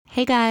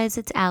Hey guys,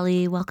 it's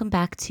Allie. Welcome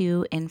back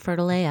to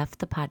Infertile AF,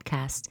 the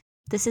podcast.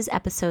 This is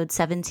episode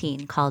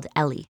 17 called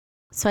Ellie.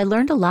 So I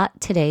learned a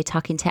lot today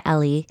talking to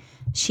Ellie.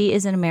 She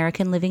is an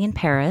American living in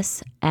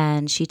Paris,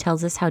 and she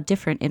tells us how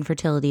different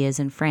infertility is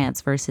in France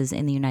versus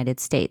in the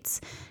United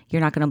States. You're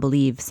not going to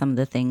believe some of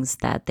the things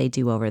that they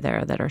do over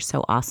there that are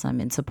so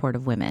awesome in support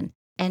of women.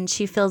 And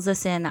she fills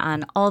us in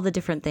on all the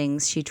different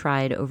things she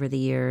tried over the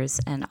years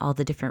and all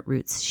the different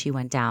routes she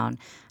went down.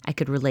 I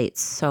could relate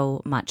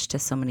so much to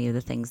so many of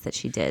the things that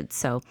she did.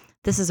 So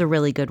this is a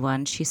really good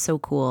one. She's so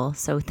cool.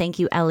 So thank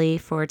you, Ellie,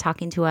 for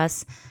talking to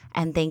us.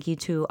 And thank you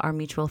to our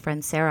mutual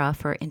friend, Sarah,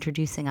 for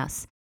introducing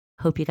us.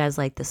 Hope you guys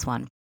like this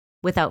one.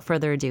 Without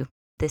further ado,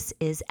 this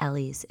is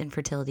Ellie's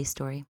infertility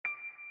story.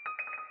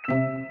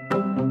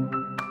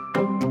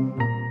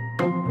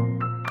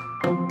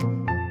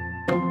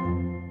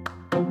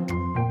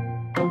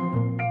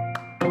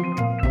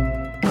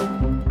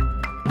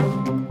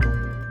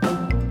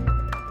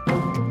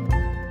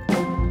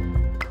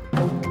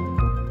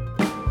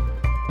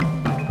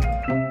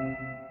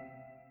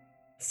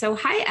 So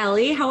hi,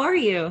 Ellie. How are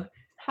you?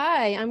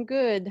 Hi, I'm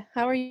good.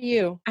 How are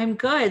you? I'm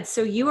good.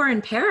 So you are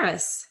in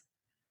Paris.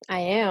 I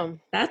am.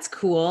 That's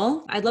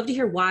cool. I'd love to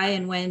hear why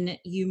and when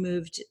you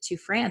moved to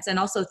France. And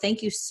also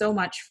thank you so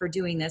much for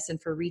doing this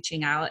and for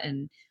reaching out,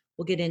 and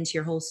we'll get into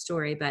your whole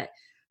story. But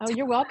Oh,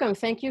 you're welcome.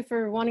 Thank you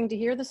for wanting to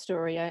hear the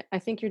story. I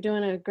think you're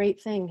doing a great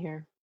thing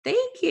here.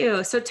 thank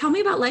you. So tell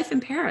me about life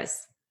in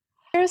Paris.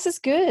 Paris is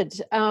good.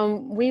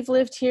 We've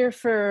lived here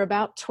for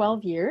about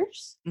 12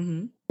 years.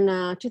 Mm-hmm.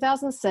 In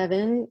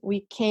 2007,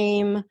 we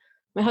came,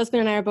 my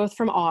husband and I are both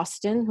from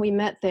Austin. We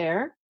met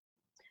there,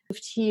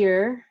 moved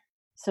here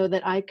so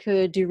that I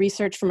could do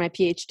research for my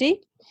PhD.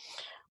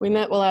 We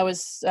met while I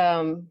was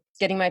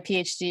getting my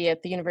PhD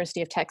at the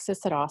University of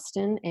Texas at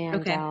Austin.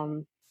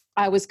 And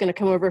I was going to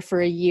come over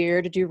for a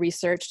year to do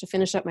research to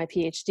finish up my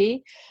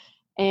PhD.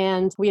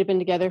 And we had been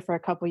together for a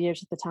couple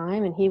years at the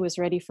time, and he was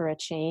ready for a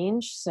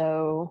change.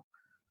 So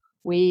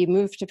we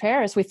moved to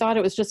Paris. We thought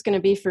it was just going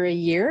to be for a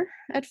year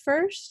at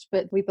first,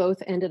 but we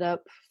both ended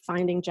up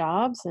finding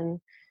jobs, and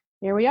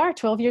here we are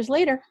 12 years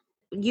later.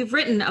 You've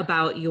written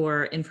about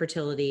your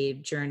infertility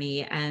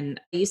journey,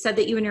 and you said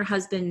that you and your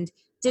husband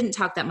didn't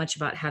talk that much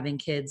about having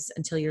kids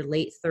until your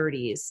late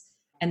 30s,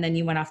 and then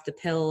you went off the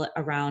pill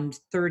around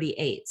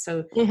 38.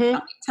 So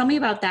tell me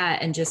about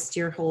that and just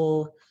your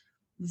whole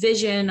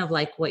vision of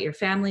like what your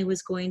family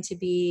was going to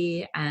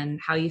be and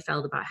how you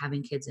felt about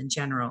having kids in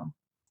general.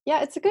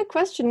 Yeah, it's a good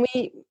question.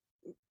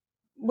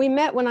 We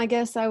met when I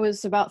guess I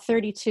was about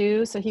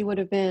 32, so he would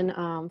have been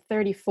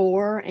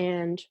 34,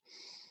 and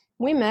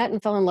we met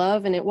and fell in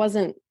love, and it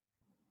wasn't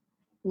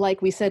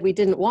like we said we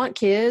didn't want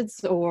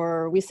kids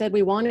or we said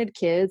we wanted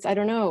kids. I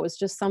don't know. It was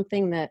just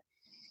something that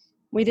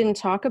we didn't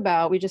talk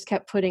about. We just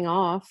kept putting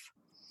off.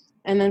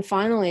 And then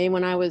finally,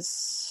 when I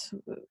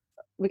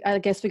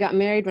guess we got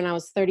married when I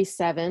was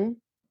 37.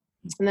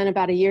 And then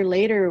about a year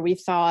later, we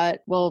thought,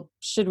 well,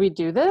 should we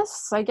do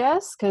this, I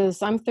guess?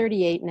 Because I'm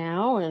 38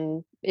 now.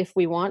 And if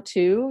we want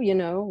to,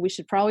 we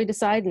should probably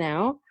decide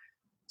now.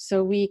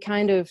 So we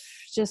kind of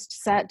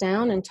just sat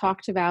down and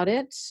talked about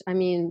it. I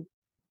mean,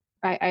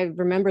 I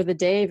remember the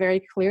day very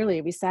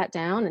clearly. We sat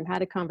down and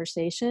had a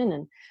conversation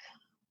and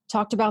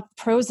talked about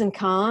the pros and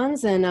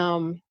cons.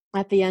 And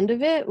at the end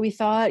of it, we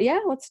thought,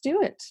 yeah, let's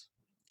do it.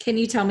 Can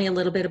you tell me a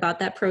little bit about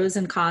that pros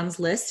and cons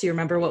list? Do you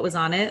remember what was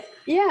on it?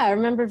 Yeah, I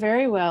remember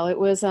very well. It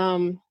was, at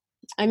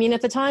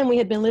the time we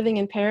had been living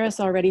in Paris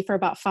already for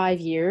about 5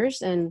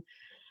 years, and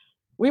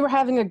we were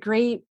having a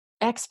great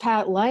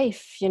expat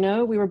life.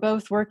 We were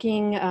both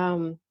working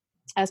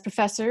as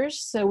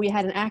professors, so we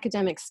had an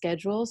academic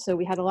schedule. So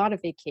we had a lot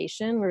of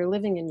vacation. We were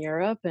living in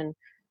Europe and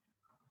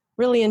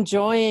really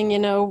enjoying,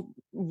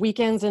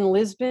 weekends in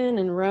Lisbon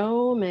and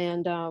Rome.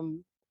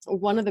 And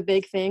one of the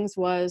big things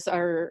was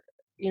are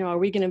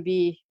we going to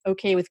be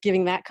okay with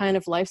giving that kind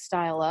of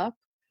lifestyle up?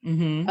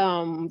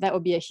 Mm-hmm. That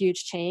would be a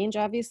huge change,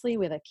 obviously,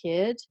 with a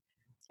kid.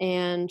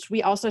 And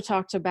we also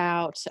talked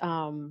about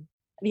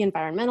the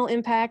environmental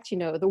impact.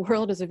 The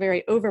world is a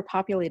very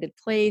overpopulated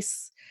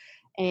place.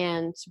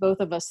 And both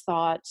of us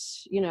thought,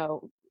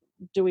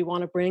 do we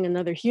want to bring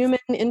another human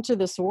into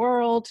this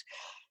world?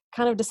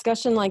 Kind of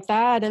discussion like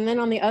that. And then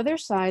on the other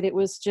side, it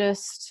was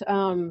just,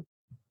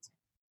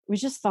 we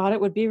just thought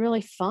it would be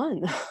really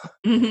fun.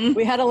 Mm-hmm.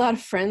 We had a lot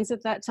of friends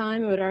at that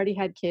time who had already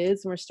had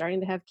kids and were starting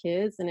to have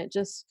kids. And it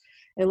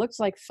looked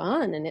like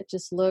fun. And it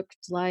just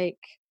looked like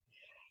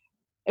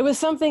it was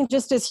something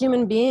just as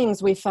human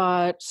beings, we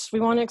thought we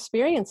want to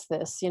experience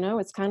this.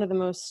 It's kind of the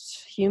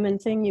most human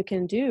thing you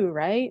can do,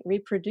 right?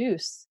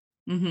 Reproduce.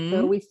 Mm-hmm.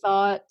 So we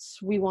thought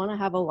we want to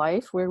have a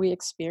life where we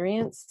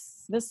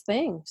experience this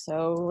thing.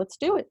 So let's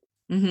do it.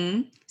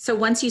 Mm-hmm. So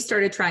once you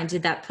started trying,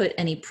 did that put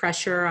any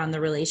pressure on the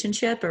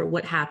relationship, or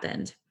what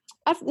happened?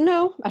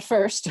 No, at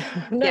first.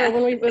 No, yeah.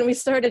 when we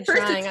started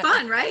first trying. It's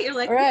fun, right? You're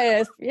like,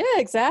 right. Yeah,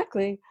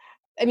 exactly.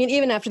 I mean,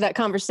 even after that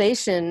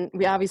conversation,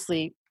 we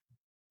obviously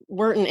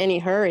weren't in any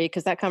hurry,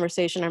 because that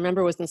conversation, I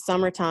remember, was in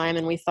summertime,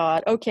 and we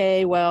thought,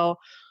 okay, well,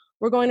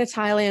 we're going to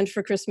Thailand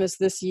for Christmas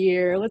this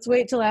year. Let's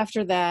wait till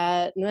after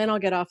that, and then I'll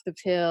get off the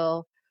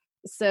pill.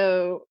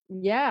 So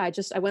yeah,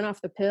 I went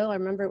off the pill. I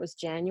remember it was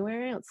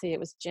January. Let's see, it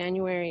was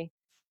January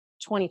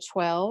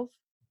 2012.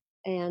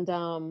 And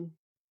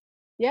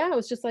yeah, I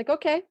was just like,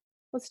 okay,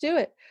 let's do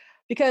it.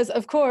 Because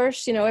of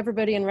course,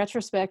 everybody in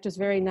retrospect is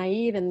very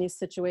naive in these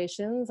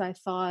situations. I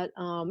thought,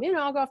 I'll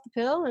go off the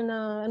pill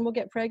and we'll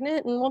get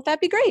pregnant, and won't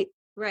that be great?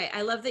 Right.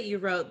 I love that you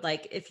wrote,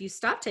 like, if you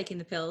stop taking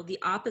the pill, the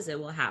opposite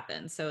will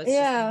happen. So it's just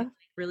Yeah.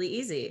 really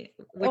easy,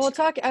 which Well,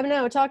 talk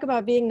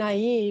about being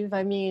naive.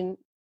 I mean,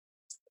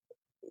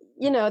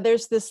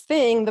 there's this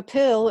thing, the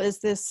pill is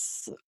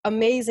this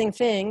amazing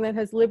thing that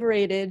has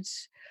liberated,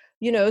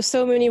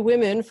 so many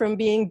women from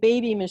being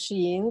baby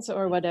machines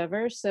or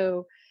whatever.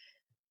 So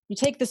you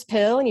take this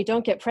pill and you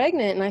don't get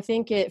pregnant. And I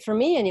think for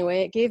me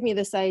anyway, it gave me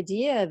this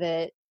idea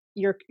that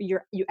you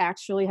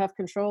actually have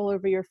control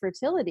over your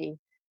fertility.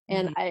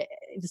 And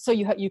so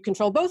you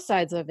control both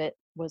sides of it,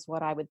 was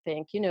what I would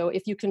think.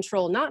 If you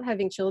control not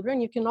having children,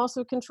 you can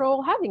also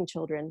control having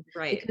children,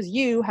 right. because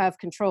you have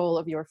control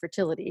of your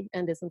fertility.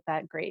 And isn't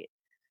that great?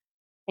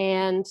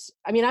 And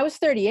I mean, I was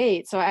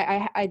 38, so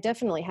I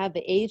definitely had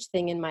the age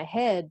thing in my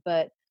head,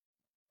 but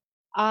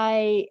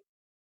I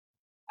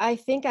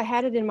think I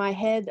had it in my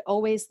head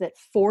always that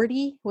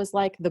 40 was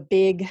like the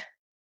big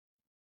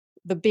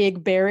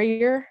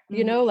barrier,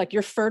 like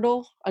you're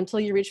fertile until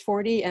you reach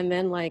 40, and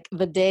then like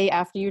the day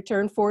after you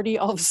turn 40,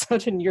 all of a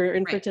sudden your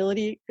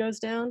infertility goes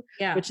down.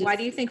 Yeah. Why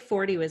do you think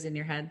 40 was in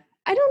your head?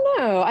 I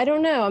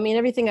don't know. I mean,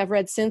 everything I've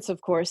read since, of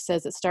course,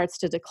 says it starts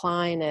to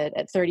decline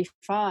at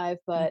 35,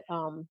 but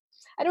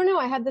I don't know.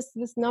 I had this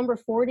number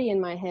 40 in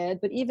my head,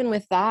 but even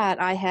with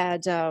that, I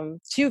had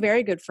two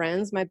very good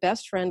friends. My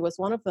best friend was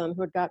one of them,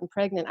 who had gotten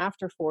pregnant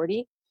after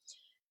 40.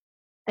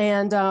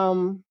 And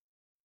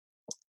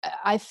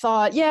I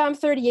thought, yeah, I'm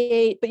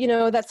 38, but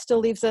that still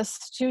leaves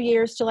us 2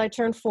 years till I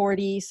turn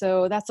 40.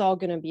 So that's all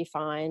going to be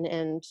fine.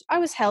 And I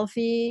was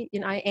healthy,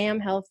 I am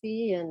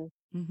healthy, and,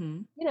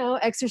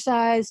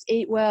 exercised,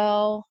 ate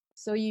well.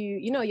 So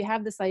you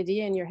have this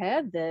idea in your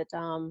head that,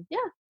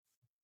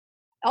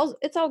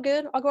 it's all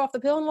good. I'll go off the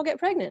pill and we'll get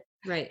pregnant.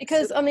 Right.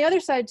 Because on the other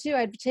side too,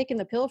 I'd taken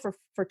the pill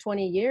for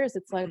 20 years.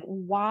 It's like,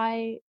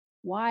 why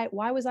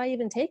was I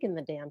even taking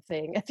the damn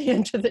thing at the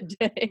end of the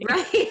day?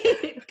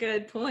 Right.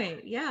 Good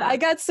point. Yeah. I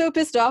got so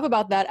pissed off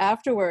about that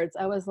afterwards.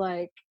 I was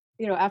like,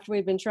 after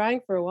we'd been trying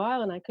for a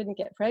while and I couldn't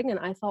get pregnant,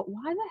 I thought,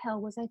 why the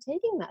hell was I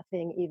taking that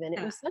thing even?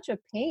 It was such a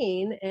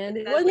pain, and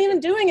it wasn't even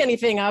doing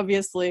anything,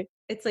 obviously.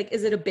 It's like,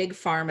 is it a big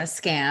pharma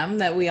scam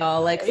that we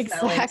all like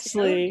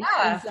exactly?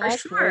 Yeah, exactly. for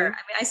sure.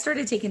 I mean, I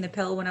started taking the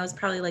pill when I was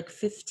probably like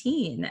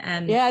 15,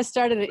 and yeah, I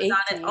started at 18. On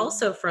it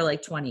also for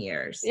like 20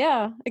 years.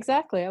 Yeah,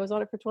 exactly. I was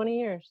on it for 20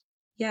 years.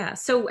 Yeah.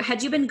 So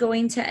had you been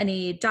going to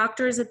any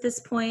doctors at this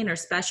point, or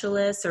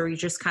specialists, or were you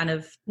just kind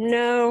of?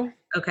 No.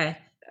 Okay.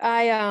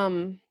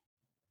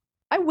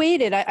 I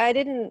waited. I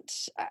didn't.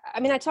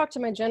 I mean, I talked to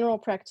my general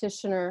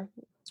practitioner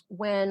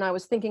when I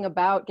was thinking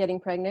about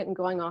getting pregnant and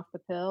going off the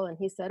pill, and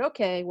he said,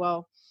 "Okay,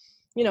 well,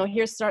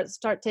 here,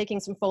 start taking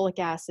some folic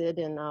acid,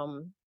 and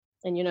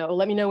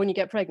let me know when you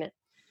get pregnant."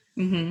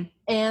 Mm-hmm.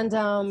 And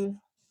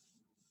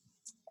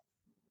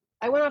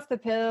I went off the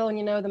pill,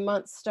 and the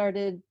months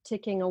started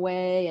ticking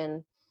away,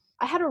 and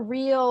I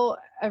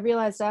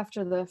realized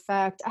after the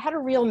fact, I had a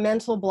real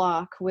mental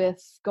block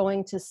with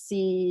going to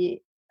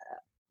see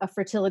a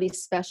fertility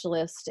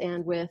specialist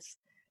and with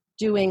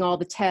doing all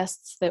the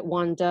tests that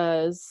one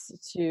does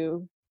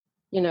to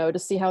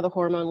see how the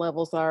hormone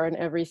levels are and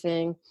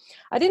everything.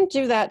 I didn't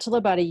do that till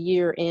about a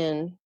year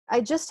in. I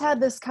just had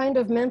this kind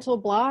of mental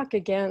block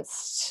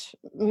against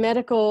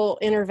medical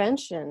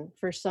intervention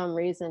for some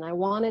reason. I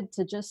wanted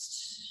to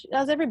just,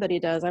 as everybody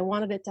does, I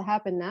wanted it to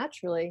happen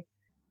naturally.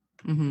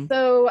 Mm-hmm.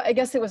 So I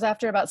guess it was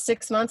after about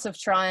 6 months of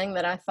trying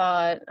that I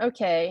thought,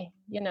 okay,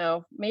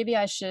 maybe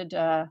I should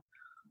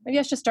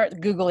start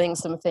Googling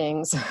some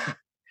things.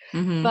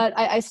 Mm-hmm. But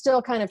I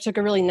still kind of took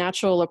a really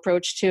natural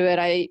approach to it.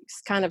 I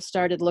kind of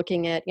started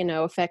looking at,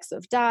 effects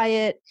of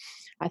diet.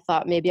 I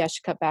thought maybe I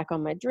should cut back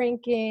on my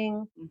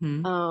drinking,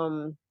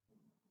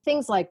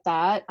 things like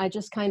that. I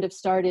just kind of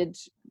started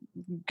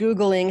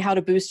Googling how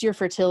to boost your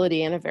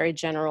fertility in a very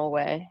general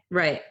way.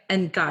 Right.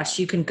 And gosh,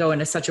 you can go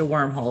into such a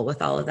wormhole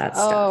with all of that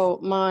stuff. Oh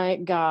my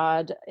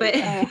God. But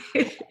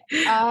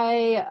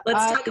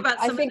let's talk about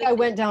I think I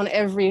went down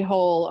every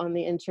hole on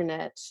the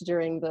internet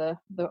during the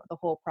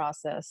whole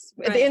process.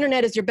 Right. The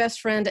internet is your best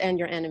friend and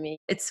your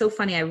enemy. It's so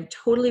funny. I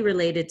totally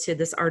related to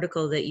this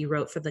article that you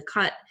wrote for The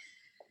Cut,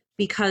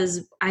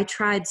 because I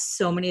tried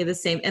so many of the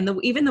same, and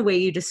even the way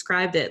you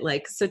described it,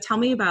 like, so tell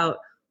me about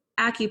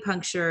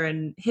acupuncture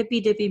and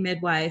hippy dippy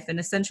midwife and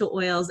essential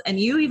oils, and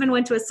you even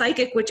went to a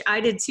psychic, which I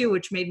did too,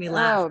 which made me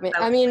laugh.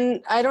 I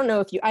mean, I don't know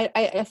if you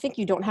I think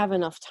you don't have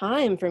enough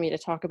time for me to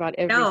talk about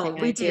everything.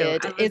 No, we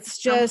did. It's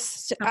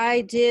just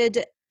I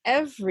did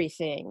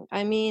everything.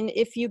 I mean,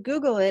 if you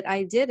Google it,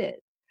 I did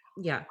it.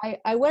 Yeah.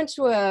 I went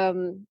to a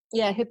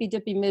hippy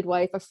dippy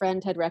midwife a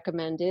friend had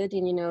recommended,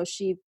 and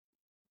she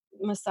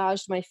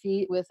massaged my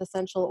feet with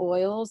essential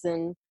oils,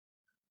 and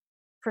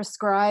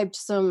prescribed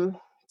some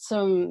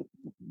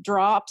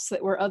drops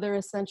that were other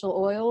essential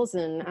oils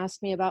and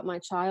asked me about my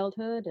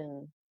childhood,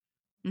 and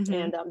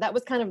Mm-hmm. that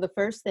was kind of the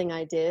first thing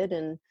I did.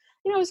 And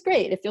it was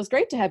great. It feels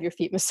great to have your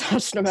feet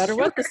massaged no matter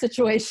what the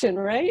situation,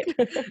 right?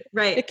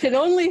 Right. It can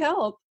only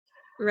help.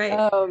 Right.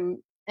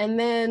 And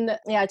then,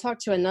 I talked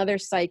to another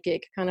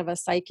psychic, kind of a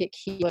psychic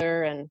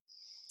healer, and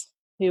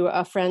who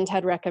a friend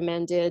had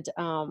recommended,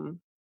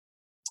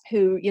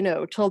 who,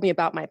 told me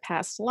about my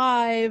past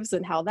lives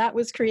and how that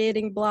was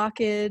creating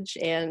blockage.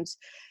 And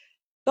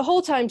the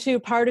whole time too,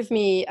 part of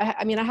me,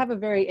 I mean, I have a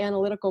very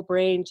analytical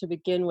brain to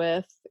begin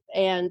with,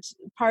 and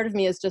part of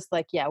me is just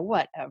like, yeah,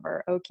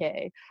 whatever,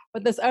 okay.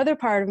 But this other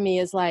part of me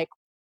is like,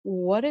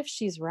 what if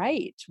she's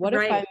right? What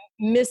if I'm Right.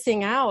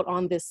 missing out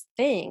on this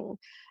thing?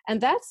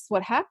 And that's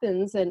what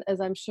happens. And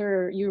as I'm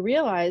sure you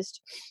realized,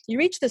 you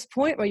reach this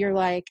point where you're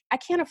like, I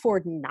can't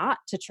afford not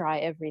to try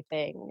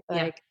everything.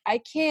 Yeah. Like, I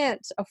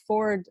can't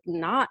afford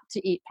not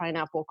to eat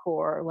pineapple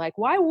core. Like,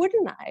 why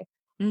wouldn't I?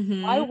 Why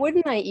Mm-hmm.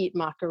 wouldn't I eat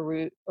maca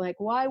root? Like,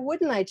 why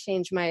wouldn't I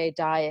change my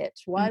diet?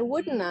 Why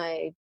wouldn't Mm-hmm.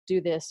 I do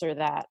this or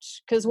that?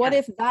 Because what Yeah.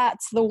 if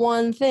that's the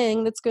one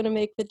thing that's going to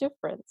make the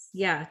difference?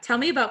 Yeah. Tell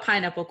me about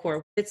pineapple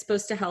core. It's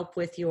supposed to help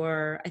with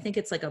I think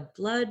it's like a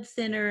blood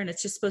thinner, and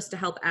it's just supposed to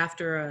help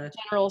after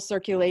General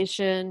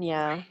circulation,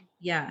 yeah.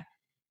 yeah.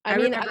 I I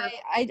mean, remember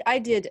I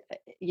did,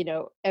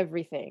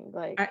 everything.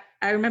 Like,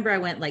 I remember I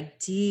went like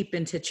deep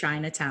into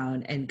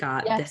Chinatown and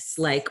got this yes,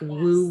 like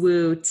woo yes,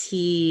 woo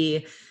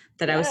tea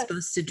that I was yes.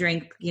 supposed to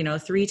drink,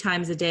 3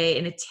 times a day.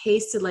 And it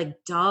tasted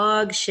like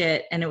dog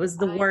shit. And it was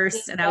the I did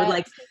worst. And I would that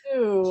like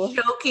too.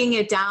 choking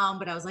it down,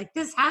 but I was like,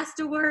 this has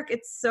to work.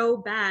 It's so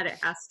bad. It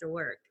has to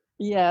work.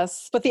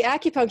 Yes, but the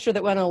acupuncture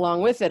that went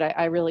along with it,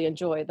 I really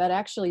enjoyed. That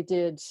actually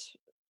did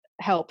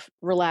help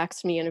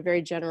relax me in a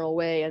very general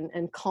way, and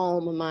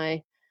calm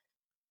my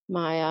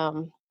my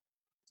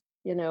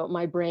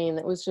brain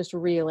that was just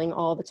reeling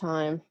all the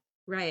time.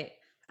 Right.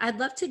 I'd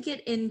love to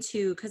get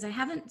into, because I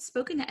haven't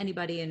spoken to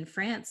anybody in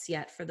France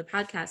yet for the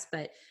podcast,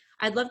 but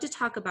I'd love to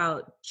talk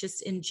about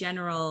just in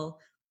general,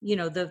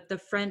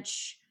 the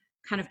French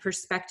kind of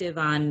perspective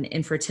on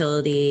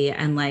infertility,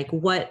 and like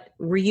what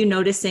were you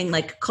noticing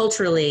like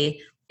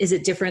culturally? Is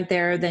it different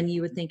there than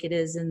you would think it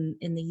is in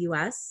the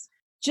US?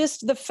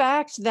 Just the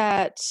fact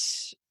that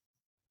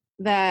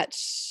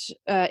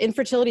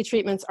infertility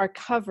treatments are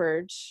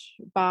covered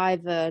by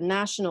the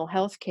national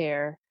health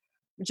care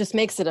just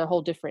makes it a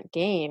whole different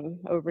game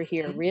over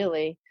here, Mhm.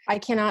 really. I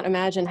cannot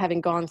imagine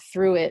having gone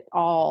through it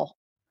all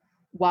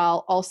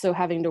while also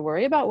having to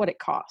worry about what it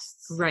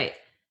costs. Right.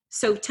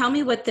 So tell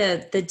me what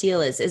the deal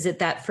is. Is it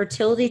that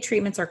fertility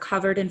treatments are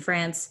covered in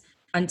France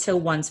until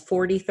one's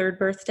 43rd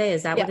birthday?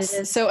 Is that what it Yes.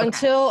 is? So Okay.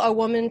 until a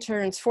woman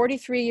turns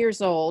 43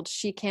 years old,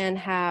 she can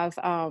have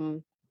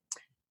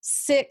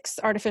 6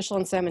 artificial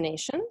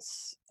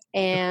inseminations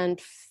and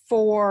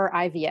 4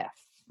 IVF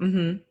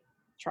Mm-hmm.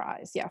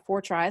 tries. Yeah,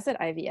 4 tries at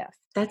IVF.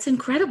 That's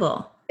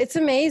incredible. It's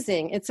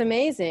amazing. It's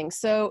amazing.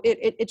 So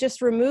it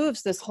just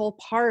removes this whole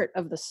part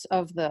of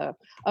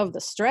the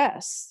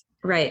stress,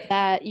 Right.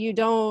 that you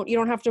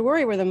don't have to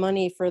worry where the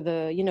money for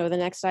the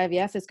next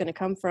IVF is going to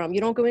come from. You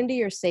don't go into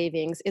your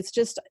savings. It's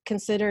just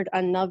considered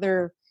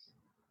another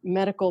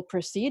medical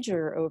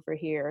procedure over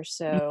here.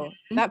 So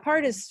Mhm. that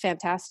part is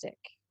fantastic.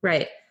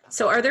 Right.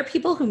 So are there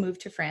people who move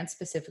to France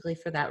specifically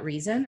for that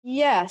reason?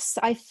 Yes,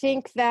 I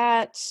think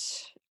that,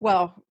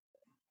 well,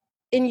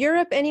 in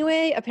Europe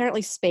anyway,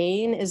 apparently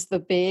Spain is the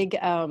big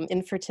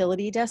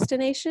infertility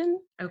destination,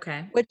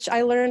 Okay. which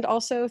I learned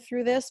also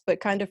through this, but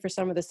kind of for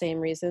some of the same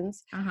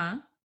reasons. Uh-huh.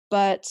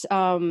 But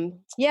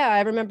yeah,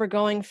 I remember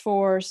going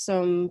for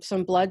some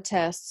blood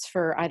tests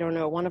for, I don't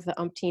know, one of the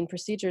umpteen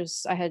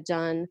procedures I had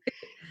done.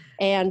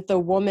 And the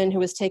woman who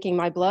was taking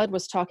my blood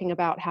was talking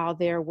about how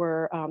there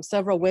were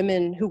several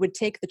women who would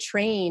take the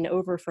train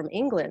over from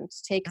England,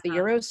 take the Uh-huh.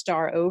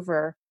 Eurostar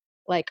over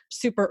like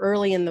super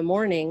early in the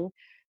morning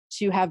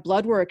to have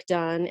blood work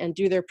done and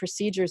do their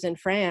procedures in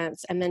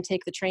France, and then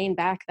take the train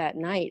back that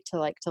night to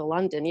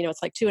London.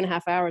 It's like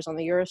 2.5 hours on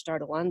the Eurostar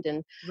to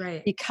London,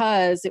 Right.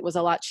 because it was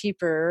a lot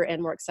cheaper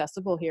and more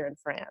accessible here in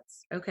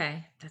France.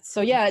 Okay. That's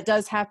So so yeah, it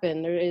does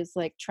happen. There is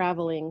like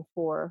traveling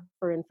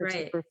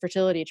right. for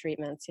fertility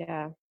treatments.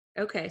 Yeah.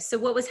 Okay. So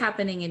what was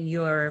happening in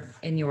your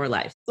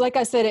life? Like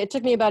I said, it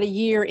took me about a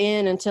year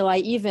in until I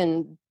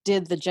even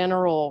did the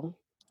general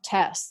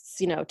tests,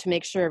 to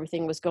make sure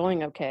everything was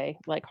going okay,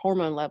 like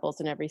hormone levels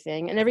and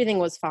everything. And everything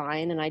was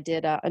fine. And I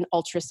did an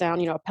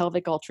ultrasound, a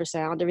pelvic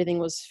ultrasound. Everything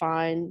was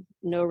fine.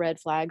 No red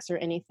flags or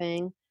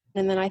anything.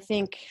 And then I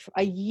think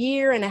a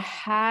year and a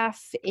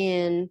half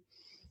in,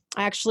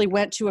 I actually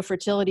went to a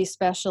fertility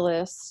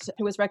specialist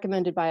who was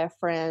recommended by a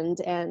friend.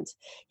 And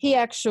he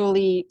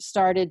actually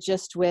started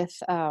just with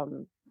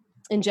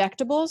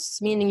injectables,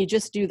 meaning you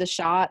just do the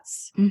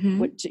shots, Mm-hmm.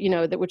 which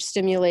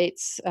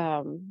stimulates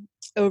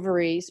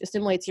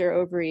stimulates your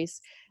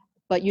ovaries,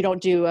 but you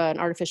don't do an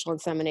artificial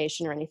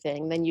insemination or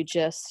anything. Then you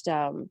just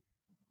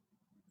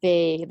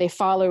they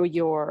follow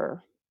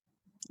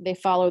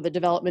the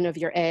development of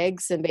your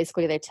eggs, and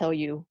basically they tell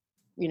you,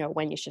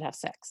 when you should have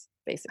sex.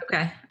 basically.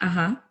 Okay.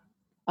 Uh-huh.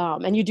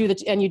 And you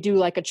do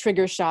like a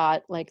trigger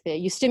shot, like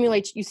you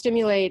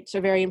stimulate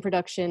ovarian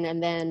production,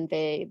 and then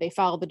they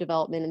follow the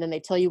development, and then they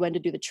tell you when to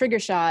do the trigger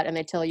shot, and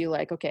they tell you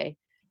like, okay,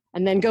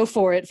 and then go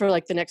for it for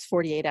like the next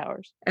 48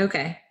 hours.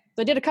 Okay.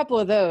 So I did a couple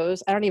of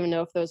those. I don't even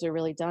know if those are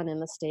really done in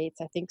the States.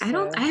 I think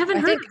so. I haven't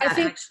heard of that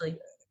actually.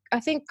 I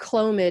think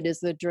Clomid is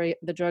the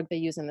drug they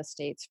use in the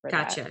States for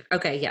that. Gotcha.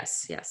 Okay.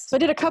 Yes. So I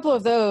did a couple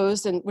of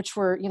those, and which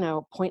were,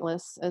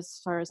 pointless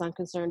as far as I'm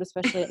concerned,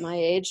 especially at my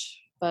age.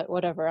 But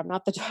whatever, I'm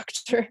not the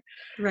doctor.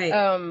 Right.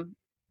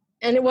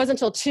 And it wasn't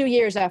until 2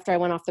 years after I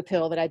went off the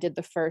pill that I did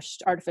the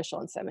first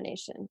artificial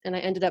insemination. And I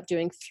ended up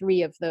doing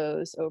 3 of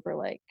those over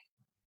like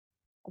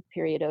a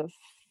period of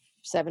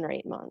 7 or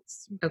 8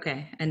 months.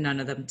 Okay. And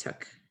none of them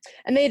took.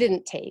 And they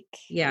didn't take.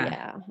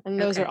 Yeah. And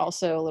those are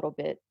also a little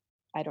bit,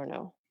 I don't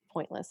know,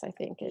 pointless, I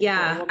think.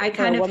 I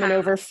kind of woman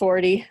over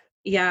 40.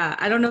 Yeah.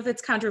 I don't know if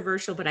it's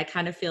controversial, but I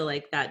kind of feel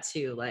like that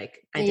too.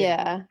 Like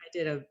I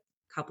did a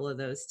couple of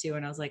those too,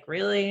 and I was like,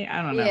 really?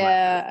 I don't know.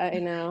 Yeah, I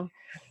know.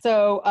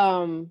 So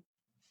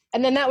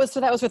and then that was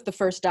with the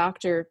first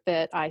doctor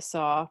that I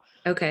saw.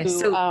 Okay.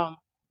 Who I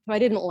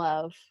didn't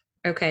love.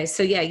 Okay.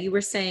 So yeah, you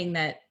were saying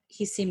that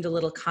he seemed a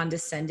little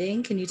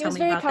condescending. Can you tell me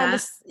about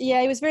that?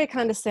 Yeah, he was very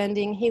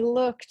condescending. He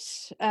looked,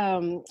 he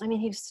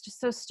was just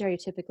so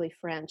stereotypically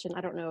French, and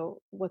I don't know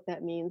what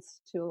that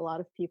means to a lot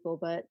of people,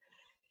 but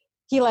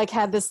he like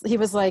had this, he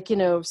was like,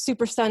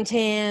 super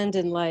suntanned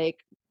and like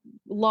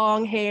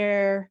long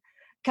hair,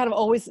 kind of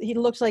always, he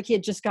looked like he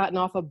had just gotten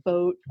off a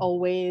boat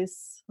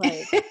always,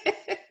 like,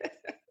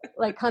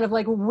 like kind of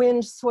like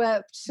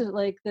windswept,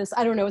 like this,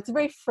 I don't know, it's a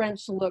very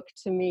French look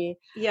to me.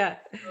 Yeah.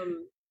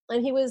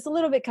 And he was a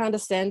little bit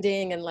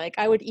condescending, and like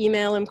I would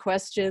email him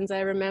questions, I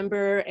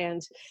remember,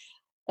 and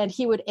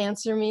he would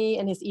answer me,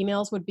 and his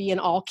emails would be in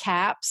all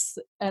caps,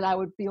 and I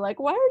would be like,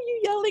 why are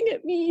you yelling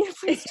at me?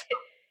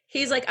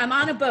 He's like, I'm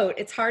on a boat.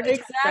 It's hard to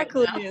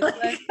exactly.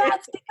 Like,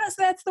 that's because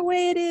that's the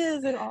way it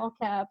is, in all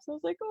caps. I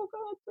was like, oh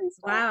God, please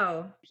stop.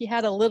 Wow. He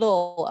had a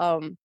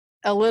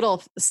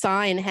little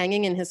sign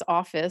hanging in his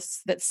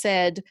office that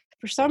said,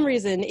 for some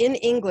reason in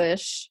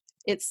English,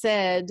 it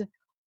said,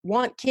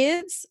 "Want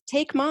kids?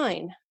 Take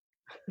mine."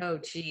 Oh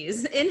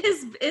geez. In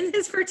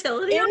his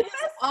fertility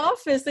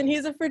office, and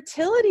he's a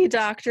fertility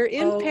doctor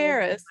in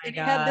Paris. And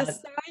he had this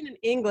sign in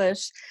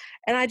English,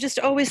 and I just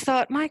always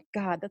thought, my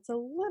God, that's a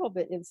little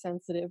bit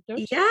insensitive, don't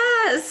you?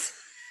 Yes.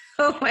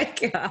 Oh my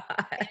God.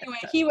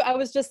 Anyway, I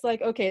was just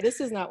like, okay,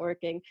 this is not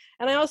working.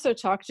 And I also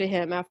talked to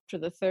him after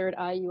the third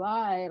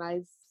IUI, and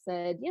I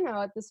said,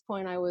 at this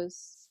point I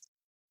was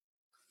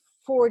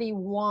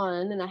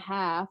 41 and a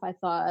half.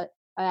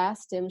 I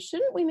asked him,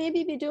 shouldn't we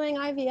maybe be doing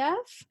IVF?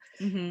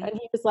 Mm-hmm. And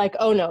he was like,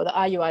 oh no, the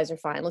IUIs are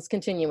fine. Let's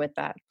continue with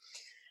that.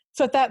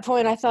 So at that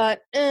point I thought,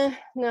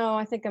 no,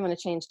 I think I'm going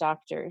to change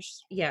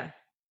doctors. Yeah.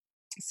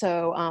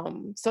 So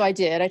I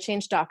did. I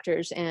changed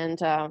doctors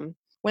and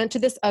went to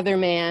this other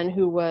man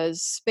who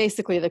was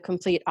basically the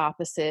complete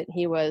opposite.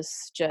 He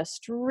was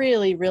just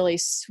really, really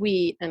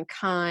sweet and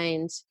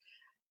kind,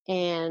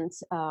 and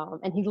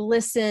he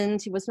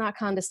listened. He was not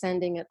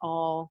condescending at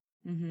all.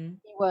 Mm-hmm.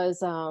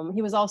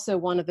 He was also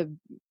one of the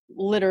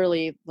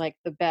literally like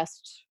the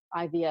best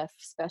IVF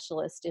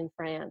specialist in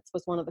France,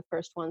 was one of the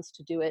first ones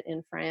to do it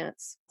in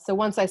France. So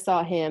once I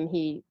saw him,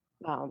 he,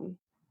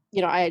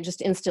 I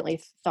just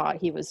instantly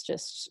thought he was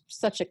just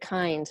such a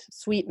kind,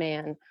 sweet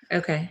man.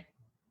 Okay.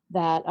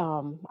 That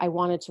I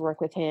wanted to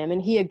work with him,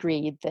 and he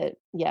agreed that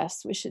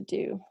yes, we should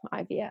do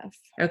IVF.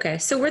 Okay.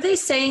 So were they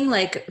saying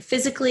like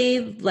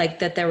physically, like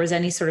that there was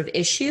any sort of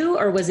issue,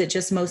 or was it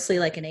just mostly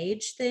like an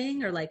age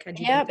thing, or like, had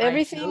you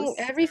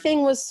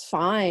everything was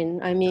fine.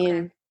 I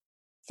mean,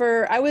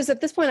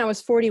 at this point I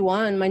was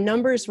 41. My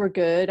numbers were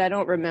good. I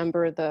don't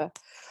remember the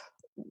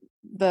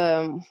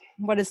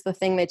what is the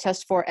thing they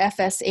test for?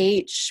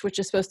 FSH, which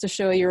is supposed to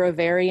show your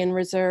ovarian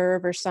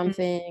reserve or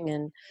something,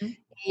 and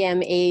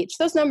AMH.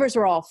 Those numbers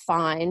were all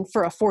fine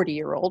for a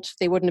 40-year-old.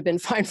 They wouldn't have been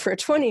fine for a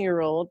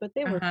 20-year-old, but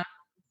they were,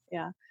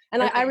 yeah.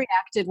 And okay. I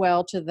reacted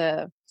well to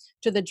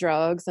the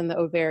drugs and the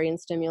ovarian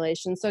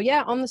stimulation. So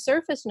yeah, on the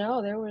surface,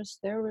 no, there was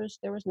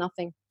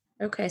nothing.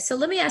 Okay, so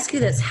let me ask you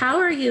this: how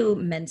are you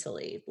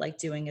mentally, like,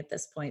 doing at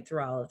this point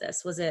through all of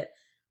this? Was it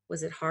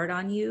hard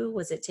on you?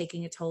 Was it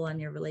taking a toll on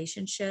your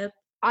relationship?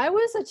 I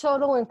was a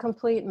total and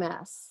complete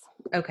mess.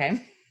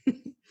 Okay.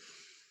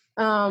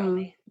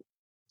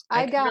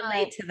 I got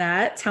relate to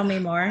that. Tell me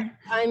more.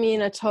 I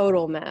mean, a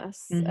total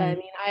mess. Mm-hmm. I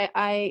mean,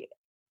 I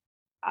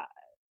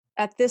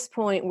at this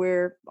point,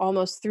 we're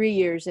almost 3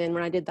 years in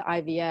when I did the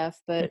IVF,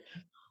 but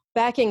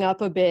backing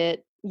up a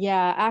bit,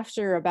 yeah,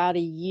 after about a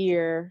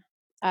year,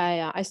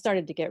 I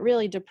started to get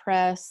really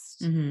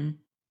depressed. Mm-hmm.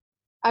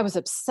 I was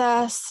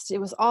obsessed. It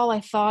was all I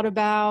thought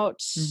about.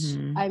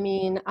 Mm-hmm. I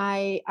mean,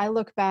 I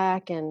look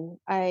back and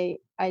I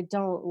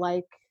don't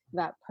like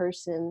that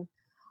person.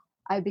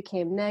 I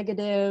became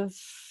negative,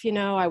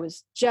 I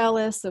was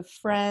jealous of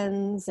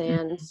friends,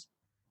 and,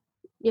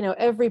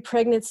 every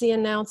pregnancy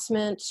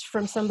announcement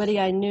from somebody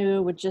I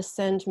knew would just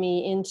send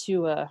me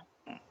into a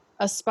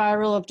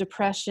spiral of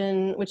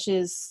depression, which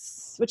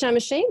is which I'm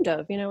ashamed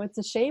of. It's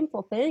a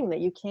shameful thing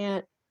that you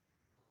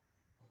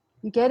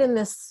get in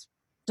this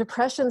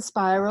depression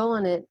spiral,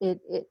 and it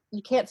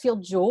you can't feel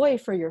joy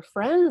for your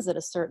friends at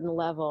a certain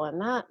level.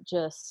 And that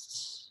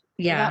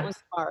Yeah. was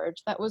hard.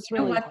 That was You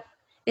know really what? hard.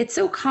 It's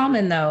so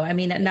common though. I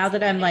mean, now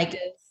that I'm It like is.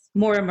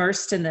 more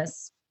immersed in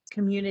this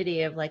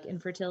community of like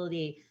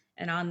infertility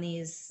and on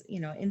these,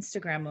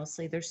 Instagram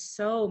mostly, there's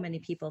so many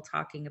people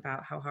talking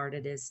about how hard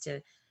it is to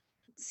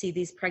see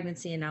these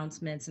pregnancy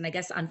announcements. And I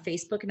guess on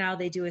Facebook now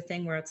they do a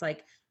thing where it's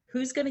like,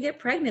 who's going to get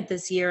pregnant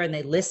this year? And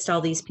they list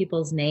all these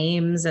people's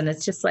names. And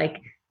it's just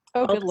like,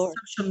 Oh, all good the Lord.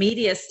 social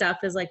media stuff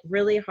is like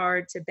really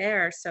hard to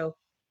bear. So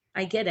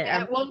I get it.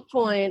 At one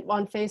point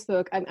on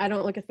Facebook, I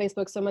don't look at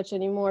Facebook so much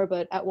anymore,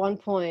 but at one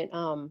point,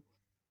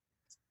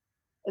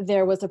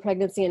 there was a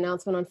pregnancy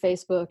announcement on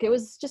Facebook. It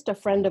was just a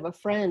friend of a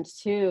friend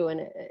too.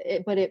 And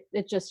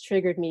it just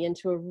triggered me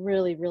into a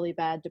really, really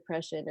bad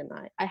depression. And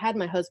I had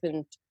my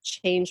husband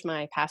change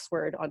my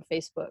password on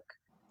Facebook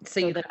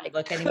so you that couldn't I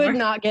look could anymore.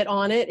 not get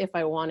on it if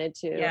I wanted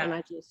to. Yeah.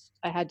 And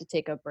I had to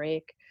take a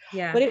break.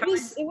 Yeah. But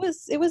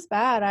it was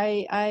bad.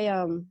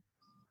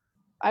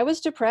 I was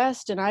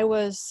depressed, and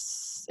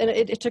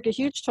it took a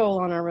huge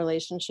toll on our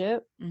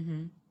relationship.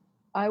 Mm-hmm.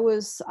 I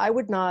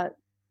would not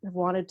have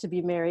wanted to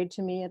be married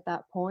to me at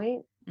that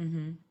point.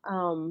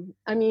 Mm-hmm.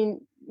 I mean,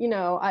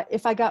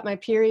 if I got my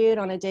period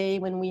on a day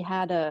when we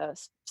had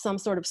some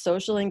sort of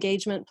social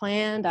engagement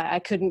planned, I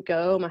couldn't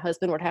go. My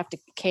husband would have to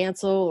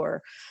cancel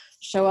or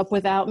show up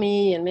without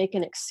me and make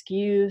an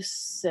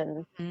excuse.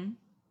 And Mm-hmm.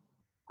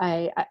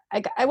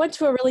 I went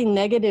to a really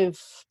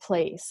negative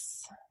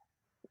place.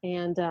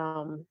 And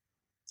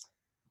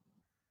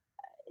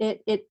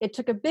it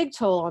took a big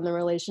toll on the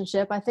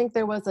relationship. I think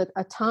there was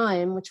a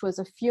time, which was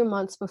a few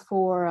months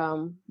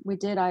before we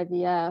did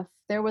IVF,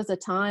 there was a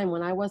time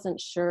when I wasn't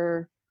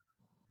sure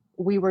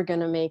we were going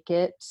to make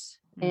it.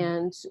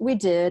 And we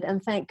did,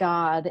 and thank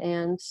God.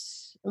 And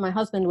my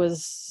husband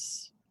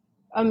was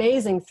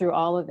amazing through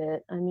all of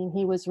it. I mean,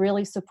 he was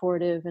really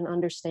supportive and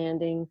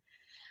understanding,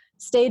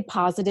 stayed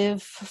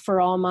positive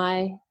for all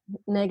my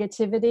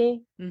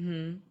negativity.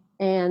 Mm-hmm.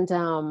 And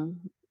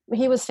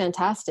he was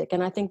fantastic.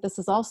 And I think this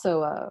is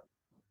also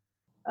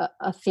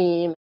a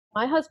theme.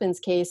 My husband's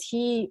case,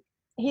 he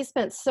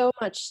spent so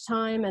much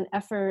time and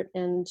effort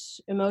and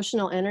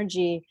emotional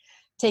energy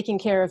taking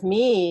care of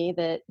me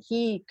that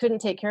he couldn't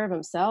take care of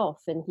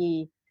himself. And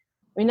I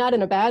mean, not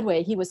in a bad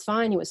way, he was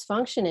fine, he was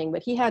functioning,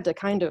 but he had to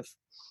kind of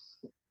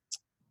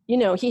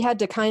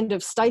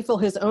stifle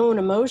his own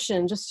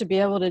emotion just to be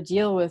able to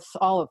deal with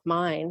all of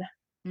mine.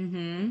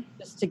 Mm-hmm.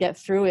 Just to get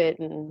through it.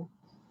 And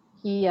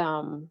he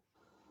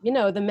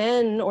the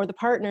men or the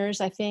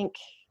partners, I think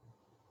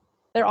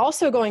they're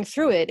also going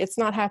through it. It's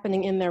not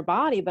happening in their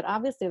body, but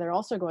obviously they're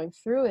also going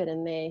through it,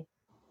 and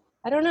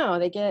I don't know,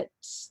 they get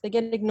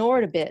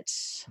ignored a bit.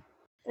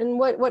 And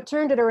what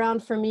turned it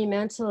around for me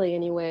mentally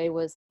anyway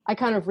was I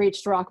kind of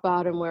reached rock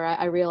bottom, where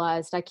I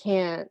realized I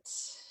can't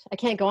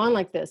go on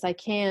like this. I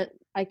can't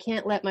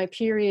let my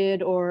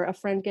period or a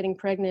friend getting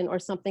pregnant or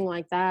something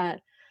like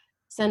that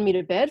send me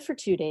to bed for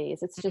 2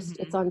 days. It's just,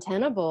 it's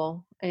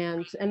untenable.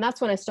 And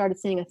that's when I started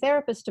seeing a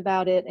therapist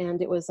about it.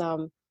 And it was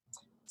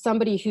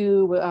somebody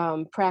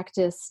who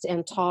practiced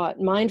and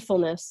taught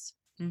mindfulness.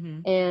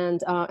 Mm-hmm.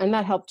 And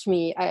that helped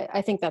me.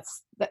 I think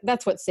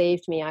that's what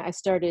saved me. I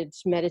started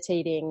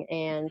meditating,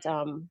 and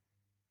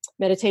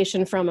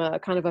meditation from a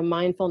kind of a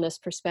mindfulness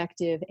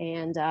perspective,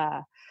 and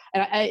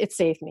it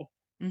saved me.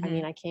 Mm-hmm. I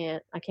mean, I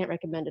can't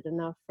recommend it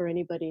enough for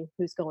anybody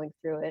who's going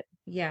through it.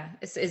 Yeah.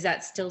 Is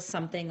that still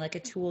something like a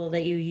tool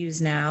that you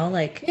use now?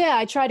 Like, yeah,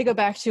 I try to go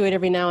back to it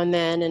every now and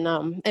then. And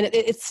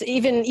it's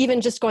even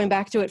just going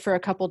back to it for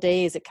a couple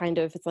days,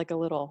 it's like a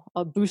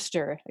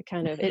booster.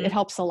 It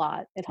helps a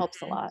lot. It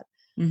helps a lot.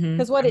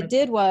 Because what it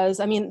did was,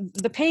 I mean,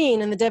 the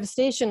pain and the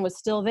devastation was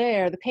still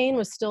there. The pain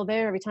was still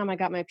there every time I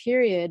got my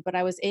period, but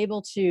I was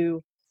able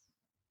to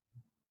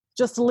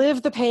just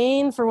live the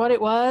pain for what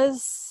it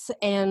was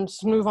and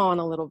move on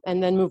a little,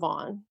 and then move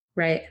on.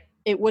 Right.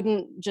 It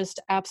wouldn't just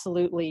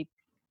absolutely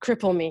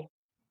cripple me.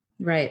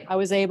 Right. I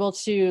was able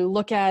to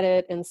look at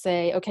it and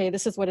say, okay,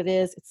 this is what it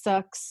is. It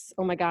sucks.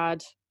 Oh my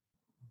God,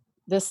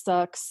 this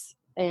sucks.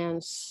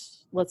 And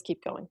let's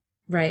keep going.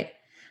 Right.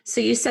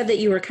 So you said that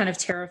you were kind of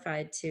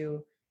terrified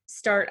to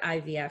start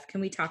IVF. Can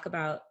we talk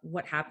about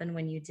what happened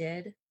when you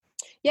did?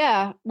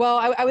 Yeah.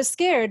 Well, I was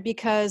scared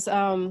because,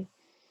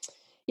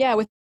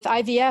 with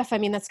IVF, I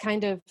mean, that's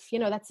kind of,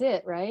 that's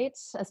it, right?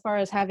 As far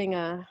as having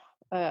a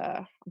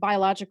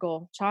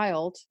biological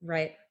child.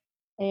 Right.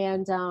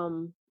 And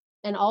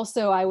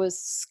also I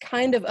was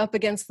kind of up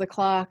against the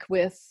clock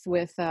with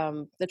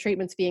the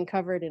treatments being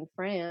covered in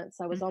France.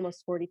 I was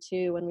almost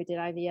 42 when we did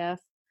IVF.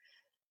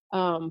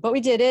 But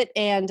we did it.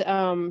 And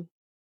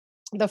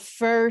the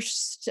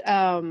first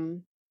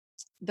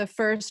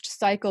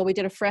cycle, we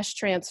did a fresh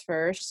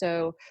transfer.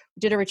 So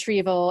we did a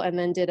retrieval and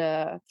then did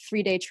a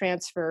 3-day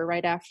transfer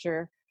right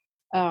after.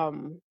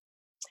 And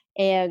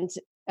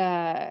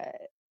it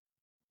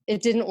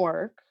didn't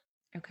work.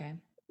 Okay.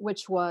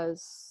 which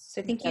was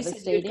So I think you said you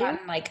had devastating.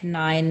 gotten like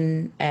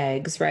 9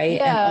 eggs, right?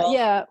 And Yeah, all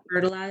yeah.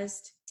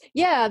 fertilized?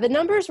 Yeah, the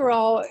numbers were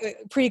all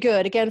pretty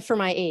good again for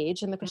my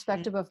age and the Mhm.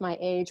 perspective of my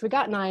age. We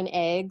got 9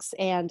 eggs,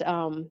 and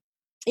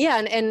yeah,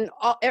 and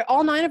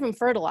all 9 of them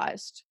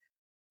fertilized,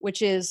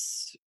 which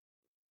is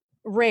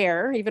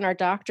rare. Even our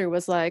doctor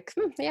was like,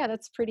 "Yeah,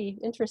 that's pretty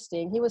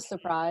interesting." He was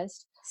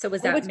surprised. So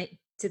was And that what's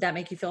did that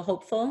make you feel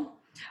hopeful?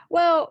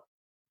 well,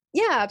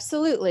 yeah,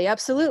 absolutely,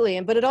 absolutely.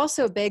 And but it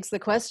also begs the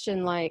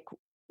question, like,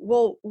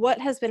 well, what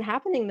has been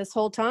happening this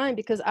whole time?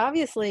 Because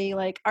obviously,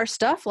 like, our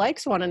stuff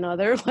likes one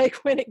another. Like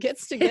when it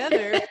gets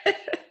together,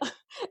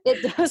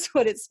 it does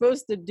what it's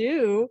supposed to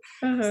do.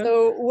 Uh-huh.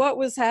 So what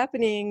was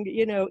happening,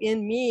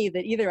 in me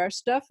that either our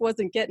stuff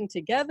wasn't getting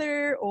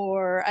together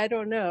or I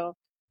don't know.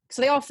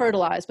 So they all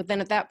fertilized, but then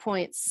at that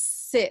point,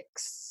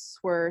 6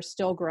 were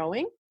still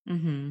growing.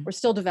 Mhm. We're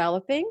still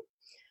developing.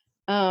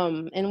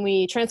 And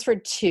we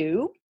transferred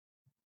 2,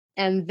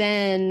 and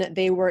then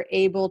they were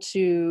able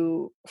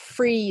to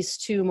freeze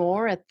 2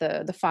 more at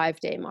the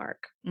 5-day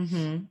mark.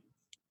 Mhm.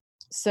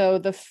 So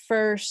the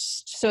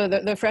fresh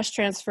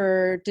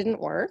transfer didn't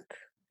work,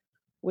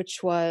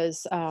 which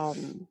was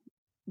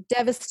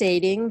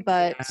devastating,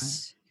 but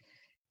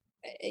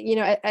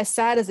Yeah. as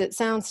sad as it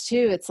sounds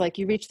too, it's like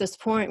you reach this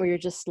point where you're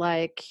just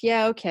like,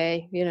 yeah,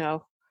 okay,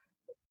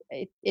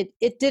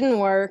 it didn't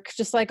work,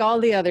 just like all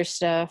the other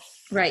stuff.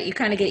 Right. You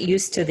kind of get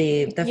used to the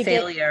you get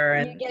failure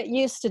you and get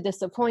used to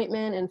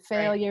disappointment and right.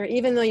 failure,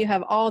 even though you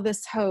have all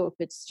this hope.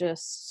 It's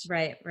just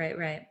Right, right,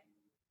 right.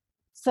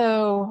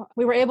 so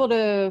we were able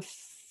to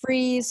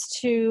freeze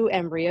 2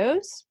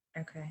 embryos,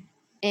 Okay.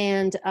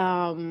 and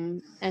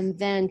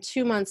then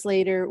 2 months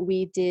later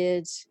we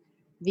did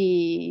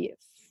the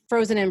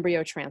frozen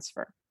embryo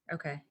transfer,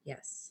 Okay.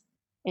 Yes.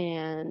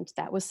 and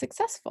that was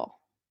successful.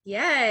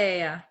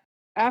 Yay.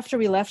 After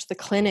we left the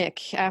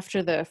clinic,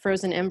 after the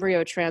frozen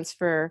embryo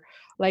transfer,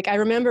 like I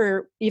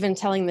remember even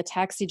telling the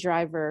taxi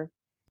driver,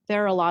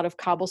 there are a lot of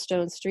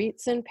cobblestone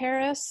streets in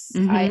Paris.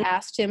 I Mhm.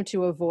 asked him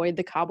to avoid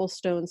the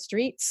cobblestone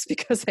streets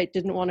because I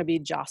didn't want to be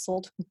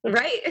jostled.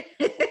 Right.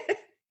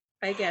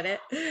 I get it.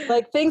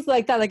 Like things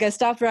like that. Like I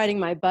stopped riding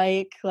my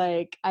bike.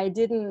 Like I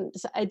didn't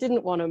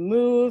want to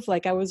move.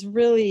 Like I was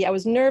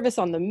nervous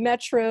on the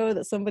metro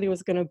that somebody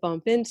was going to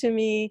bump into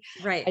me.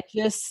 Right. I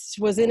just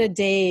was in a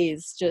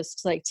daze,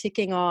 just like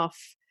ticking off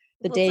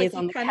the Well, it's days like you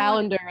on the kind of want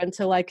calendar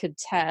until I could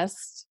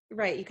test.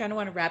 right, you kind of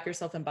want to wrap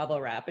yourself in bubble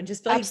wrap and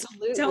just be like, don't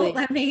Absolutely.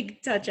 let me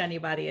touch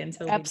anybody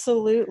until we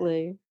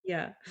Absolutely.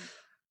 yeah.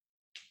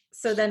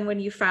 So then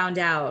when you found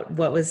out,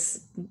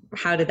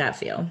 how did that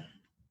feel?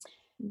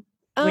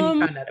 When you Um,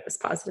 found out it was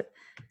positive?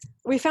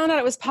 we found out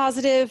it was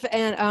positive,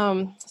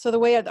 and so the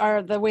way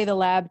the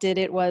lab did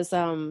it was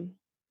you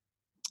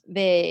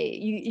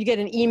get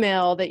an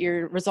email that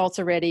your results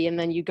are ready, and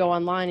then you go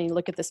online and you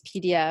look at this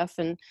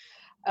PDF,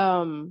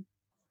 um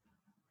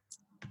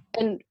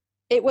and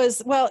it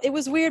was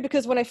weird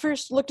because when I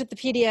first looked at the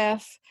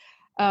PDF,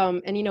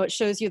 and it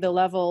shows you the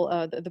level,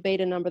 the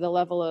beta number, the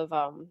level of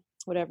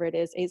whatever it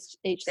is, The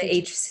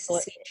HCG.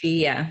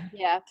 HCG, yeah.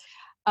 Yeah.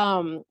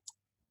 um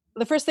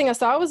the first thing I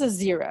saw was a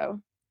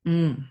 0.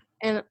 Mm.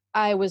 And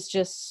I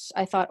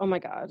thought, oh my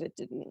God, it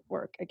didn't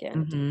work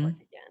again. It didn't work Mhm.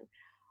 again.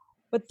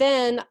 But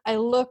then I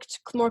looked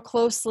more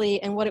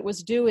closely, and what it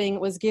was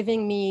doing was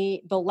giving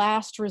me the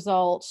last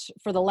result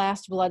for the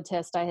last blood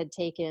test I had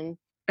taken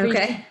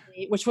Okay.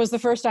 previously, which was the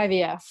first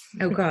IVF.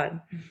 Oh God.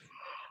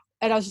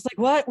 And I was just like,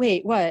 what?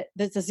 Wait, what?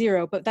 That's a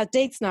 0, but that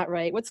date's not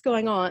right. What's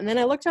going on? And then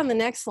I looked on the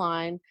next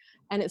line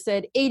and it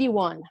said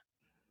 81.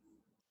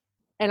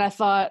 And I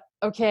thought,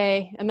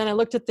 okay. And then I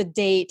looked at the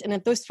date, and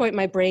at this point,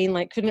 my brain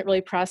like couldn't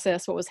really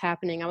process what was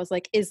happening. I was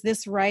like, is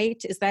this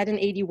right? Is that an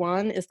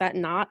 81? Is that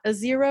not a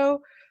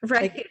 0? Like,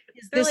 Right.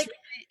 is They're this like,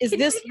 is can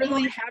you this make it more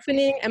really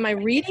happening? Am I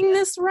reading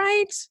this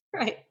right?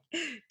 right?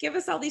 Give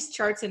us all these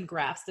charts and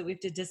graphs that we have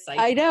to I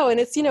decipher. know, and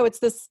it's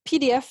this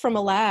PDF from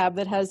a lab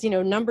that has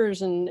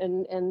numbers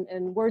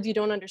and words you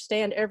don't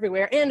understand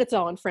everywhere, and it's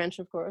all in French,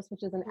 of course,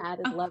 which is an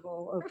added Oh,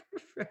 level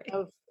right.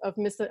 of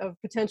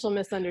potential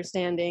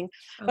misunderstanding.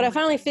 Oh But I my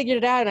finally God. figured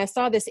it out, and I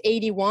saw this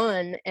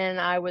 81,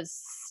 and I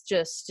was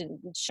just in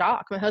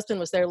shock. My husband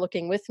was there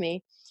looking with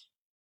me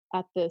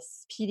at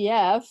this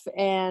PDF,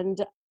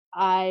 and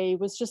I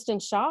was just in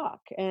shock.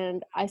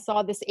 And I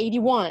saw this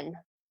 81,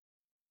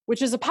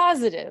 which is a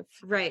positive.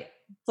 Right.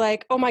 It's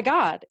like, oh my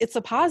God, it's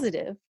a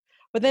positive.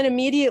 But then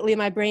immediately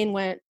my brain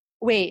went,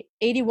 wait,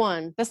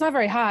 81, that's not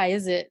very high,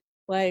 is it?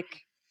 Like,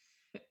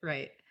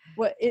 Right.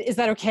 what is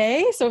that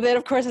okay? So then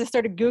of course I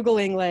started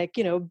Googling, like,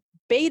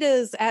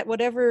 betas at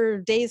whatever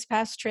days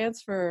past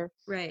transfer.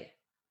 Right.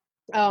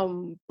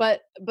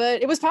 But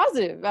it was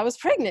positive. I was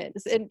pregnant.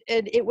 And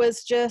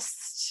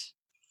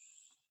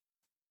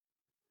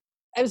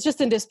I was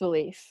just in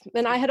disbelief.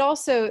 And I had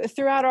also,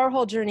 throughout our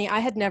whole journey, I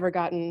had never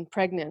gotten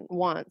pregnant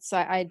once.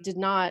 I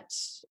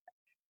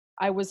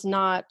was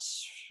not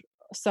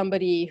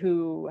somebody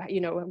who,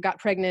 got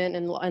pregnant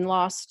and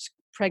lost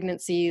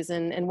pregnancies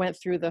and went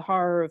through the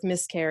horror of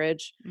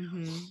miscarriage.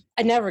 Mm-hmm.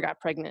 I never got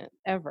pregnant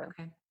ever.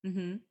 Okay.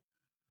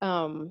 Mm-hmm.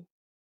 Um,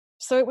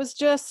 So it was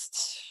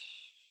just,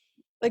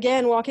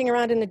 again, walking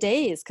around in a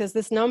daze because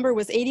this number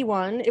was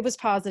 81. It was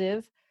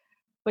positive,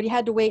 but you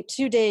had to wait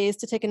 2 days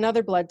to take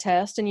another blood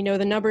test. And,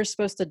 the number is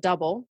supposed to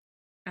double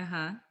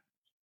Uh-huh.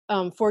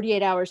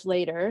 48 hours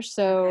later.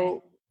 So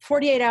Okay.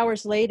 48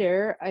 hours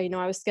later, I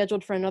was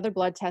scheduled for another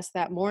blood test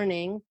that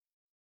morning.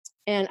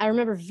 And I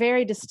remember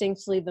very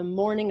distinctly the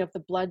morning of the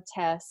blood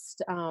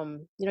test,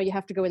 you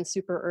have to go in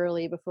super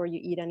early before you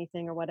eat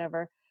anything or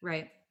whatever.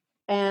 Right.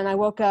 And I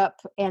woke up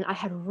and I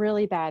had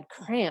really bad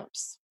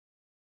cramps.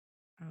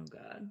 Oh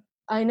God.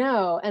 I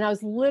know. And I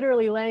was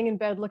literally laying in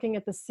bed looking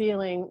at the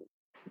ceiling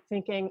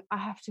thinking, I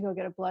have to go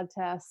get a blood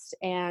test.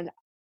 And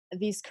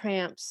these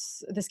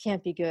cramps, this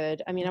can't be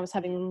good. I mean, I was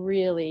having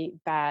really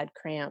bad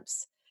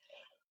cramps,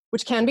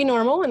 which can be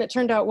normal. And it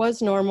turned out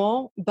was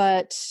normal.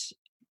 But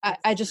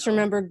I just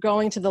remember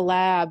going to the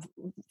lab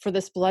for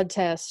this blood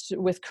test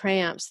with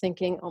cramps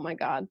thinking, oh my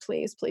God,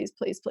 please, please,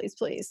 please, please,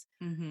 please.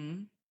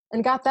 Mm-hmm.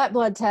 And got that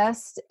blood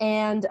test.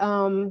 And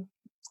the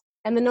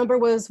number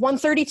was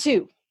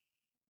 132.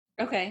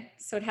 Okay.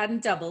 So it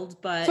hadn't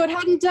doubled, but So it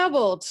hadn't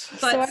doubled.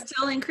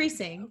 still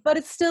increasing. But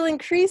it's still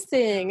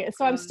increasing.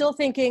 So I'm still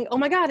thinking, oh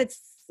my God,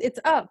 it's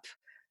up,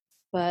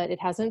 but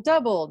it hasn't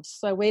doubled.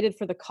 So I waited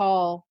for the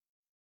call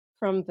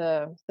from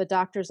the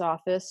doctor's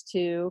office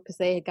too, because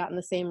they had gotten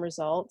the same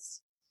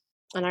results.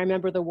 And I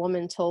remember the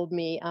woman told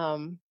me,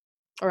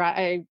 or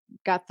I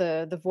got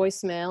the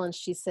voicemail, and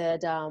she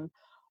said,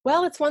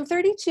 well, it's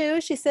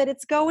 132. She said,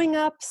 it's going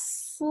up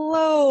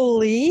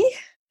slowly.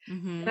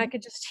 Mm-hmm. And I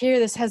could just hear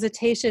this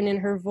hesitation in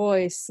her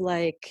voice,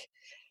 like,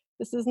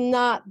 this is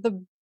not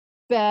the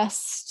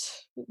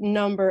best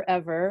number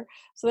ever.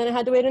 So then I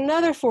had to wait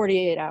another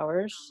 48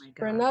 hours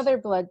for another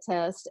blood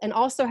test, and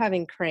also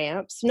having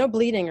cramps, no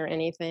bleeding or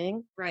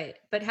anything. Right.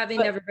 But having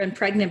never been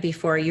pregnant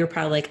before, you're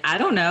probably like, I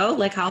don't know,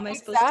 like, how am I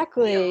supposed to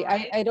feel,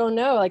 right? I don't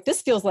know. Like,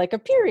 this feels like a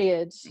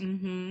period.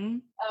 Mm-hmm.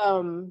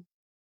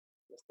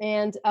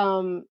 And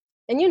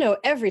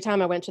every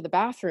time I went to the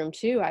bathroom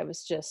too, I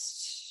was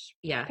just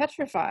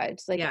petrified.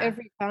 Like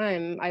every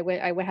time I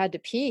had to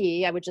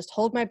pee, I would just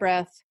hold my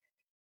breath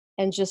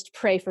and just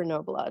pray for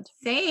no blood.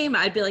 Same.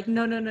 I'd be like,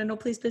 no,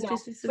 please, please, no.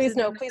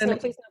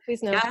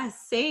 Please no. Yeah,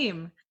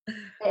 same.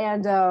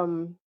 And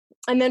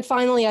then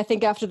finally, I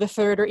think after the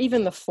third or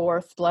even the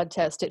fourth blood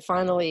test,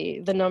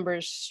 the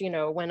numbers,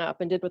 went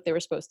up and did what they were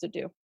supposed to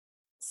do.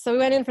 So we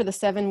went in for the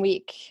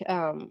 7-week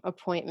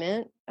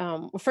appointment.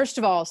 First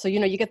of all, so,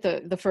 you get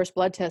the first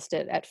blood test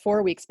at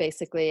 4 weeks,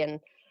 basically. And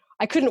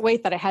I couldn't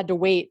wait that I had to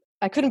wait.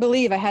 I couldn't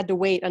believe I had to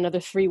wait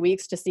another 3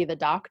 weeks to see the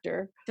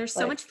doctor. There's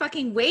so much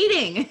fucking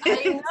waiting.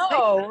 I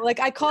know. Like,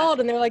 I called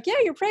and they're like, yeah,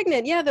 you're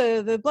pregnant. Yeah,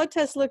 the blood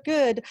tests look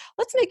good.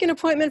 Let's make an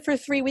appointment for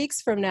 3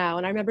 weeks from now.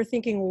 And I remember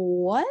thinking,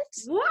 what?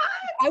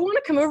 I want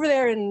to come over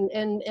there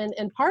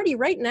and party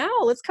right now.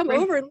 Let's come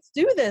over and let's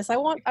do this. I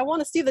want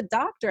to see the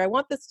doctor. I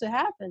want this to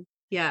happen.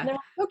 Yeah. And they're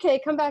like,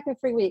 okay, come back in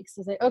 3 weeks.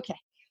 I say, okay.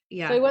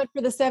 Yeah. So I went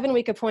for the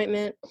 7-week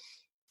appointment,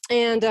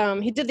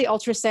 and he did the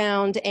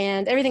ultrasound,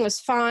 and everything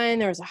was fine.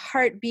 There was a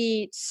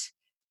heartbeat,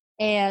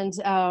 and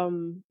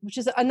which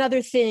is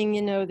another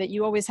thing, that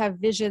you always have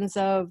visions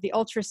of, the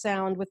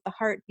ultrasound with the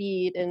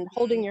heartbeat and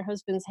holding your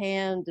husband's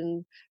hand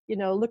and,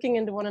 looking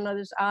into one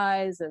another's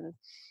eyes,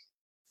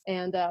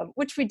 and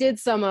which we did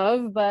some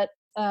of, but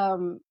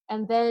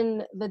and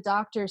then the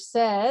doctor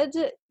said,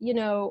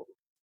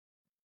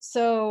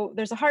 so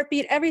there's a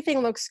heartbeat, everything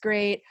looks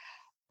great,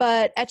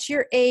 but at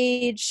your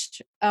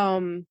age,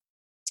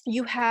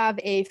 you have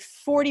a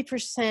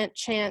 40%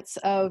 chance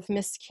of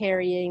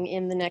miscarrying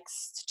in the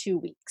next 2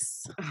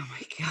 weeks. Oh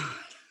my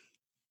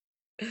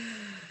God.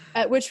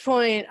 At which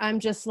point I'm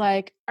just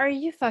like, are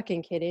you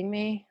fucking kidding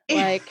me?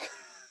 Like,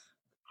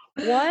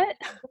 what?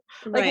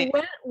 Right.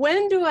 Like,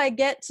 when do I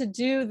get to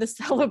do the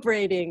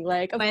celebrating?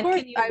 Like, of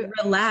course, can you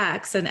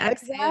relax and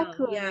exhale?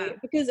 Exactly. Yeah.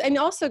 Because, and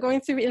also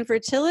going through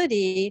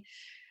infertility,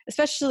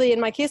 especially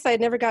in my case, I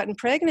had never gotten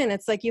pregnant.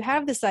 It's like, you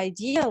have this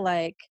idea,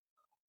 like,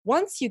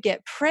 once you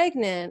get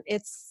pregnant,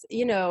 it's,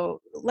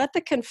 let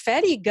the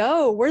confetti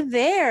go. We're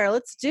there.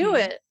 Let's do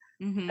it.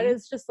 Mm-hmm. And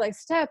it's just like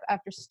step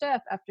after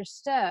step after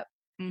step.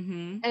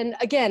 Mm-hmm. And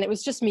again, it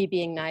was just me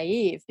being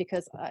naive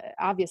because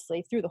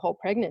obviously through the whole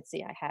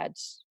pregnancy I had,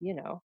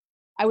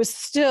 I was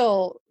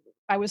still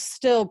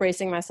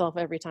bracing myself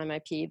every time I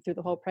peed through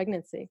the whole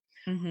pregnancy.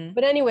 Mm-hmm.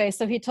 But anyway,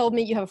 so he told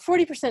me you have a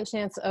 40%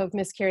 chance of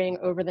miscarrying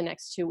over the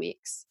next 2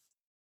 weeks.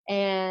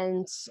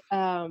 And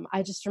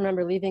I just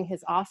remember leaving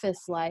his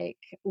office like,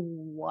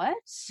 what?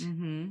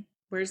 Mm-hmm.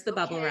 Where's the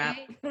bubble wrap?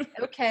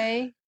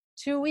 Okay,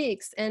 2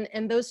 weeks.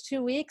 And those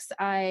 2 weeks,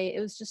 it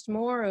was just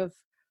more of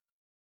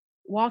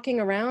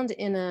walking around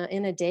in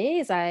a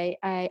daze. I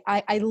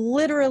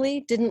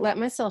literally didn't let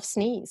myself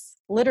sneeze.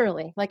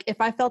 Literally. Like,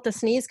 if I felt a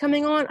sneeze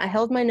coming on, I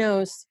held my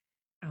nose.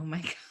 Oh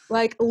my God.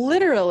 Like,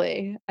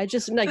 literally. I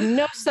just, like,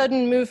 no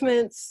sudden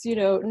movements,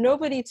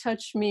 nobody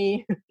touched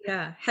me.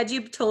 Yeah. Had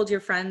you told your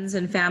friends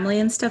and family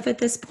and stuff at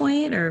this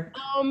point, or?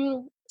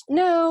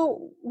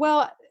 No.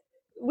 Well,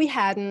 we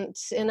hadn't.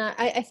 And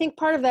I think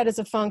part of that is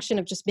a function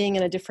of just being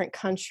in a different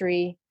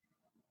country.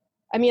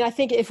 I mean, I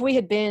think if we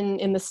had been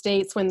in the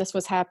States when this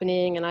was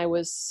happening and I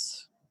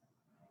was,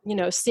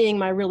 seeing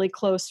my really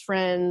close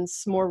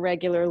friends more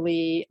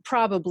regularly,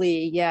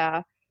 probably,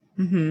 yeah.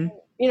 Mm-hmm.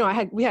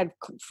 We had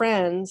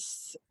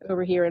friends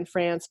over here in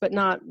France, but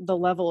not the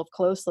level of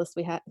closeness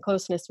we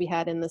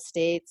had in the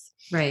States.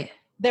 Right.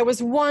 There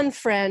was one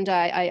friend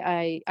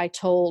I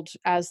told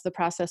as the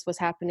process was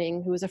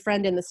happening, who was a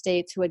friend in the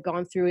States who had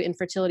gone through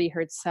infertility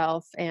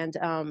herself, and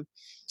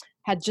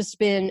had just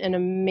been an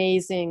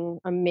amazing,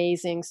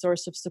 amazing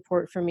source of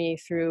support for me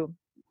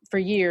for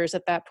years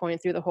at that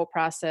point through the whole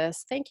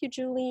process. Thank you,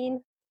 Julene.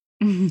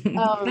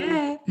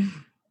 Um,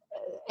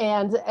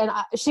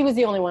 she was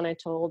the only one I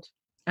told.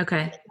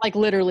 Okay. Like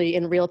literally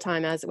in real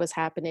time as it was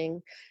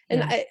happening. And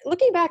Yeah.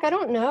 looking back, I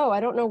don't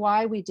know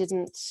why we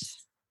didn't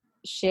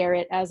share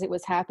it as it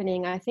was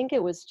happening. I think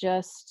it was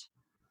just,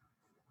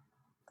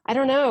 I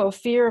don't know,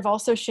 fear of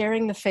also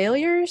sharing the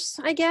failures,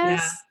 I Yeah.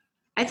 guess.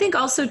 I think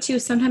also too,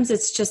 sometimes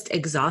it's just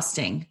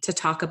exhausting to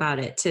talk about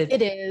it, to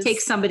It take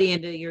is. somebody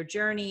into your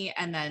journey.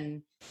 And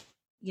then,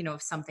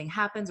 if something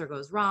happens or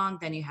goes wrong,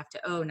 then you have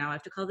to, now I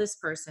have to call this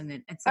person.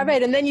 And All sometimes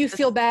right. And then you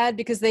feel bad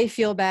because they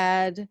feel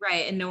bad.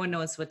 right. And no one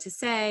knows what to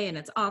say and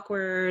it's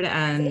awkward. It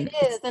And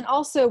is. And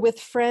also with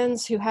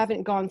friends who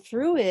haven't gone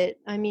through it,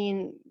 I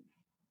mean,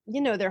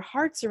 their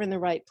hearts are in the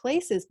right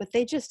places, but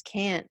they just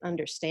can't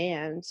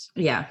understand.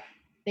 yeah.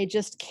 They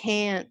just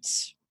can't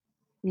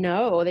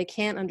know. They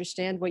can't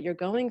understand what you're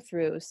going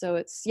through. So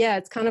it's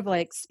kind of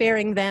like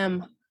sparing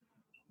them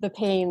the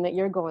pain that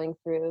you're going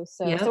through.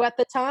 So Yep. at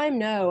the time,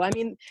 no. I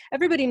mean,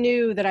 everybody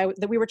knew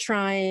that we were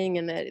trying,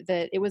 and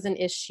that it was an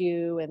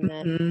issue, and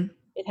that Mm-hmm.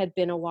 it had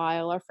been a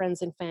while, our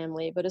friends and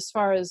family. But as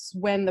far as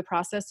when the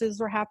processes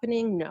were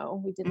happening,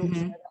 no, we didn't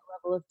share Mm-hmm. that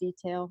level of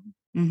detail.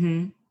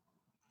 Mm-hmm.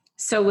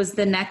 So was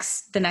the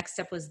next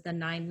step was the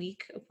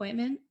 9-week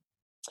appointment?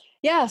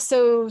 Yeah.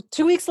 So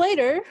 2 weeks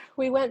later,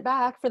 we went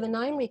back for the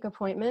 9-week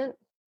appointment.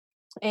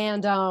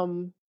 And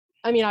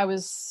I mean, I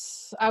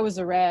was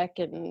a wreck,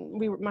 and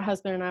my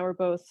husband and I were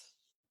both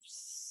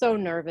so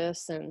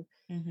nervous, and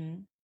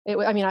Mm-hmm.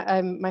 I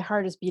mean, my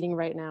heart is beating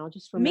right now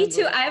just Me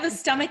too. remembering. I have a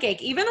stomach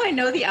ache. Even though I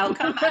know the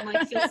outcome, I'm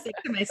like feel sick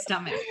to my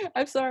stomach.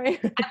 I'm sorry.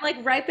 I'm like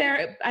right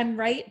there. I'm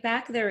right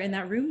back there in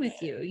that room with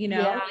you,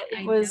 Yeah,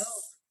 I know. it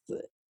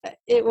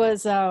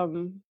was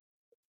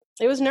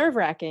it was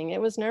nerve-wracking. It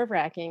was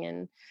nerve-wracking,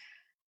 and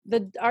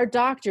our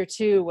doctor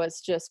too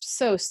was just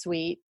so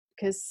sweet,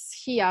 because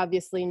he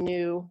obviously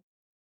knew,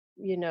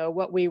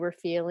 what we were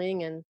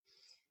feeling, and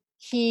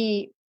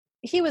he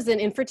was an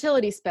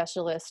infertility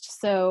specialist.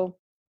 So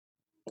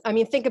I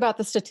mean, think about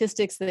the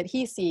statistics that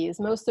he sees.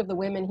 Most of the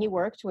women he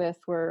worked with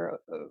were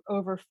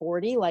over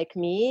 40, like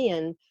me,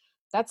 and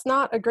that's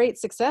not a great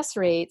success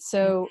rate.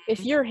 So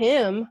if you're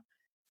him,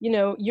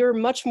 you're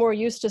much more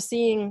used to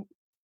seeing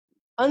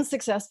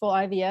unsuccessful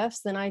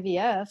IVFs than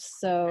IVFs.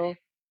 So,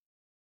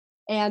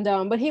 and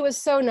but he was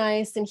so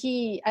nice, and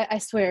I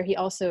swear, he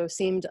also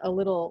seemed a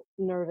little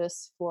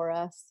nervous for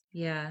us.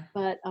 Yeah.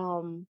 But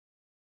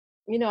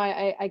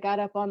I got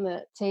up on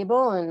the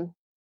table,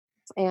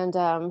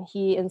 and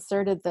he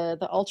inserted the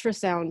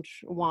ultrasound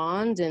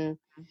wand, and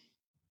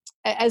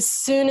as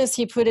soon as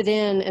he put it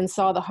in and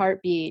saw the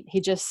heartbeat,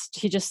 he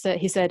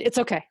said, "It's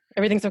okay,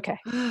 everything's okay."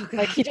 Oh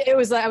Like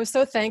God. I was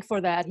so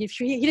thankful that he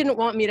didn't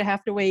want me to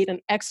have to wait an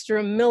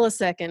extra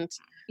millisecond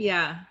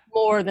Yeah.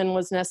 more than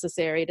was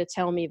necessary to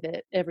tell me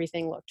that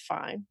everything looked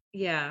fine.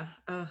 Yeah.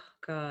 Oh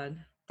God.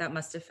 That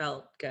must have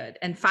felt good.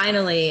 And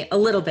finally, a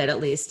little bit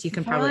at least, you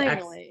can probably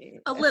Finally,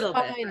 a little bit,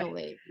 right?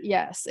 finally,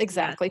 yes, Yes.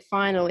 exactly,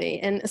 finally.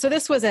 And so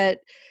this was at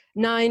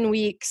 9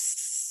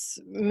 weeks,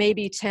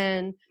 maybe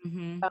 10,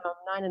 Mm-hmm.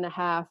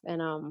 9.5,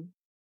 and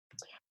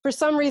for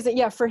some reason,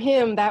 yeah, for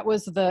him, that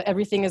was the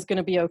everything is going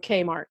to be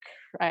okay mark.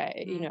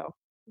 Mm-hmm.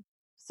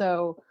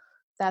 So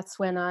that's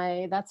when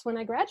I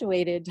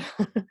graduated.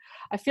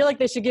 I feel like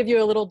they should give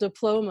you a little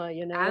diploma,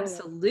 like,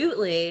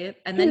 Absolutely.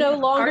 And you then you no have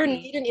a longer party.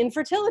 need an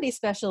infertility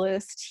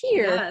specialist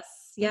here.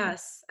 Yes.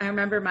 Yes. I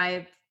remember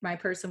my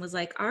person was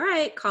like, all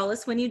right, call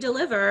us when you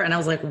deliver. And I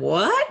was like,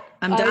 what?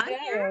 I'm I done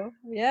here? know.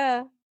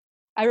 Yeah.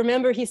 I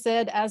remember he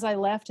said, as I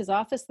left his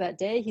office that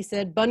day, he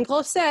said, "Bonne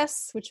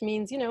grossesse," which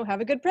means, have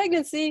a good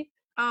pregnancy.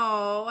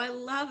 Oh, I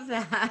love It was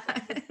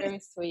that. very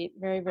sweet.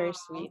 Very, very Oh.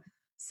 sweet.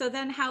 So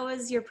then how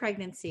was your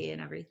pregnancy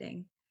and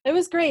everything? It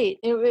was great.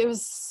 It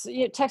was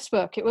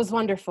textbook. It was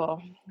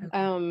wonderful. Okay.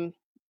 Um,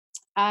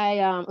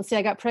 let's see,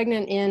 I got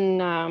pregnant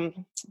in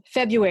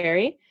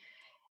February.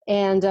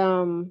 And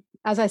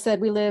as I said,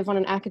 we live on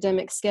an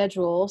academic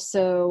schedule.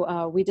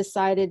 So we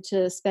decided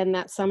to spend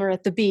that summer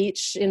at the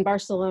beach in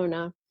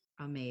Barcelona.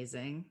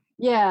 Amazing.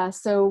 Yeah,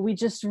 so we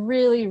just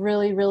really,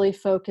 really, really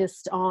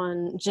focused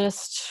on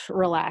just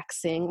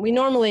relaxing. We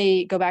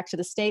normally go back to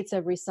the States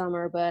every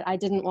summer, but I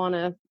didn't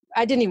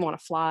even want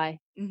to fly.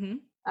 Mm-hmm.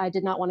 I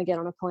did not want to get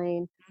on a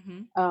plane.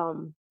 Mm-hmm.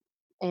 Um,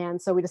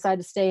 and so we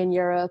decided to stay in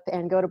Europe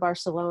and go to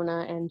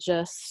Barcelona and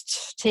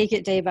just take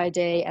it day by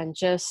day and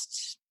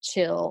just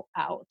chill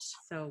out.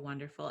 So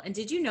wonderful. And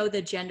did you know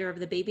the gender of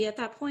the baby at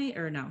that point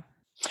or no?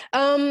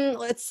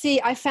 Let's see.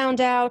 I found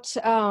out.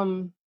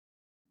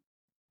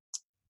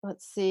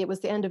 let's see, it was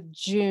the end of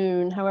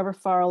June, however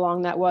far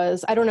along that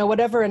was. I don't know,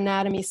 whatever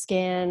anatomy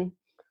scan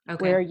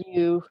Okay. where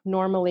you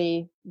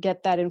normally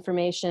get that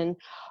information.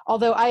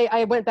 Although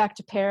I went back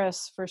to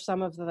Paris for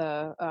some of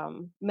the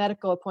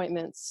medical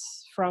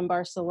appointments from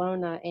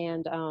Barcelona,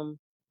 and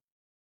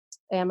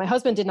my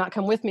husband did not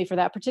come with me for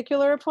that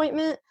particular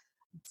appointment.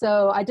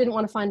 So I didn't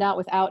want to find out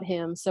without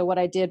him. So what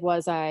I did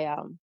was I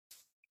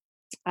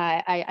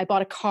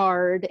bought a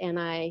card and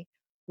I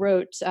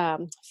wrote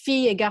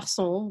fille et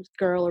garçon,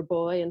 girl or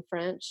boy in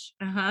French,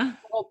 Uh-huh. a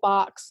little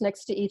box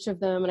next to each of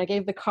them. And I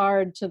gave the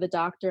card to the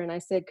doctor and I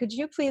said, could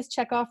you please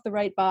check off the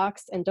right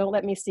box and don't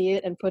let me see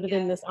it and put it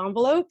in Yeah. this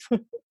envelope?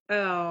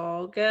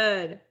 Oh,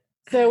 good.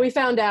 So we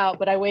found out,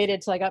 but I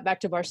waited till I got back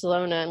to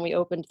Barcelona and we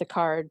opened the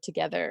card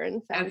together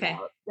and Okay.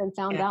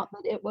 found Yeah. out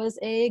that it was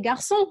a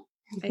garçon.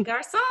 A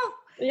garçon.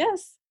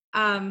 Yes.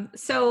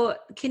 So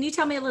can you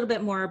tell me a little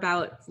bit more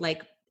about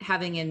like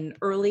having an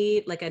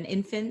early, like an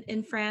infant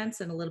in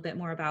France, and a little bit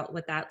more about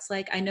what that's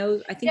like? I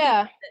think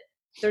Yeah.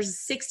 there's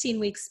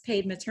 16 weeks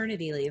paid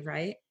maternity leave,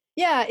 right?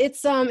 Yeah,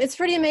 it's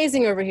pretty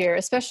amazing over here,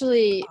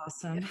 especially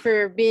Awesome.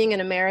 for being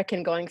an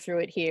American going through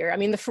it here. I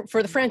mean,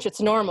 for the French,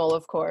 it's normal,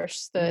 of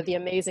course, the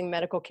amazing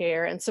medical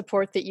care and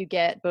support that you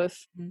get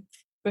both Mhm.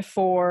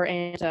 before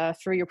and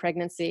through your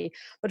pregnancy.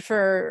 But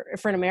for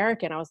an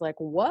American, I was like,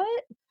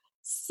 what?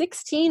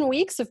 16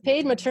 weeks of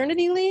paid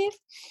maternity leave?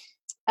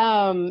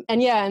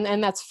 And yeah,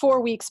 and that's 4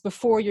 weeks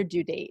before your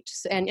due date,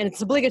 and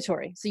it's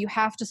obligatory, so you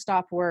have to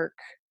stop work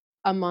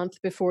a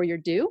month before you're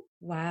due,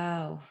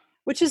 Wow.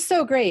 which is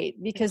so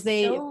great because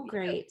It's so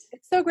great.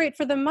 it's so great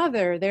for the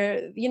mother.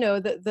 They're,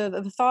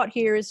 the thought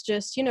here is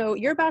just,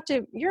 you're about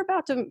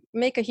to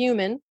make a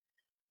human.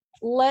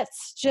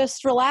 Let's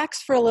just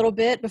relax for a little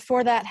bit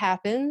before that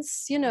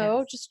happens,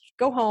 Yes. just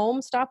go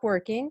home, stop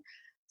working.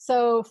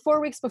 So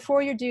 4 weeks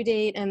before your due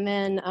date, and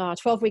then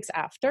 12 weeks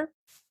after.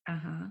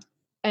 Uh-huh.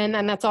 And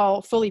then that's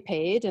all fully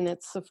paid, and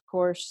it's of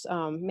course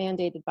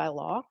mandated by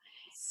law.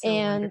 So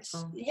And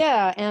wonderful.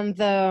 yeah, and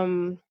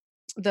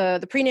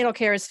the prenatal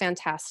care is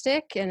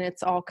fantastic, and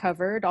it's all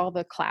covered, all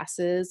the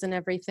classes and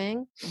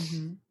everything.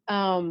 Mm-hmm.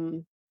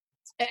 um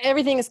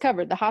Everything is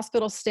covered. The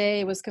hospital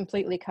stay was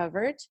completely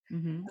covered.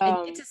 Mm-hmm. And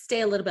you get um to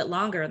stay a little bit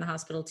longer in the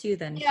hospital too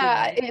than here,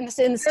 yeah, right? in the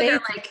Here they're States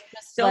it's like,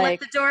 just don't let like,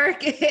 the door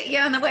get you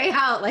on the way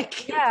out. Like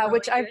throw yeah,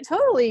 which I you in.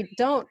 totally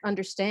don't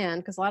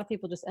understand, because a lot of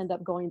people just end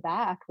up going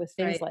back with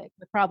things Right. like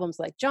with problems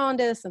like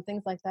jaundice and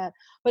things like that.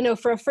 But no,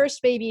 for a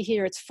first baby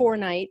here, it's 4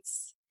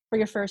 nights for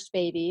your first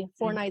baby,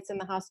 4 nights in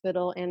the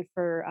hospital, and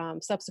for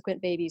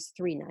subsequent babies,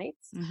 3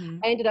 nights. Mm-hmm.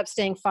 I ended up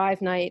staying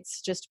 5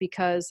 nights just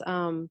because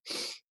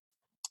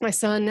my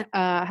son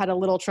had a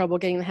little trouble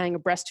getting the hang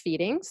of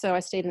breastfeeding, so I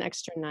stayed an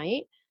extra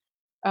night.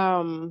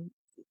 Um,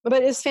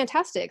 but it's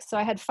fantastic. So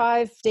I had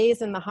 5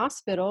 days in the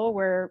hospital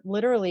where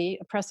literally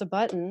I press a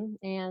button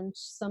and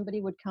somebody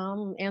would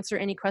come answer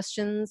any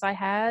questions I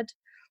had,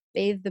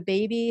 bathe the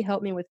baby,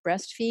 help me with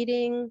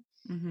breastfeeding.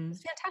 Mm-hmm.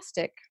 It's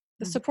fantastic.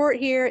 The Mm-hmm. support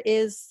here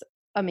is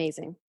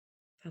amazing.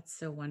 That's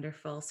so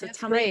wonderful. So It's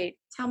great.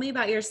 tell me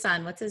about your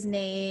son. What's his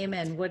name,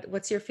 and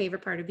what's your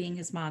favorite part of being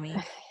his mommy?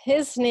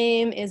 His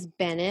name is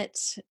Bennett,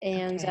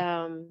 and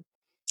Okay.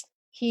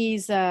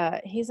 he's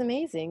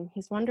amazing.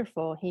 He's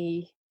wonderful. And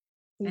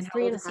He's how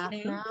three old and a is he half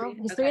now? now.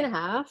 He's three Okay. and a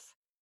half.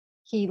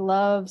 He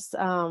loves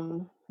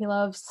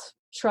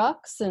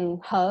trucks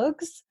and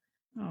hugs,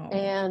 Oh,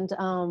 and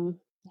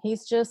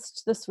he's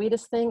just the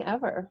sweetest thing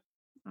ever.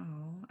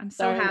 oh, I'm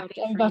so Sorry,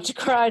 happy I'm for about you.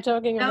 to cry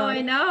talking No, about I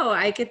it. know.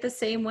 I get the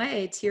same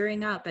way,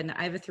 tearing up. And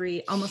I have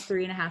almost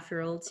 3.5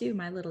 year old too,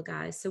 my little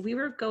guy. So we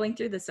were going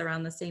through this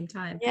around the same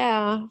time.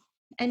 Yeah.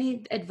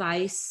 Any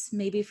advice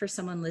maybe for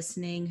someone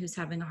listening who's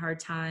having a hard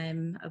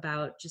time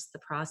about just the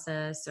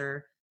process,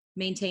 or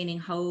maintaining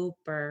hope,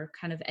 or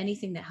kind of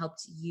anything that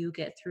helped you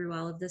get through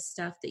all of this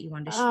stuff that you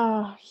wanted to share?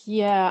 Oh,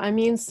 yeah. I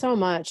mean, so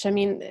much. I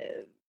mean,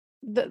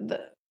 the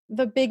the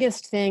the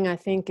biggest thing I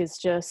think is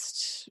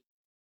just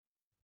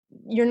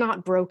you're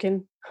not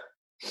broken.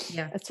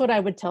 Yeah. That's what I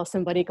would tell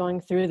somebody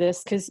going through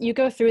this, because you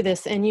go through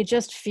this and you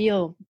just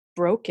feel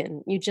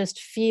broken. You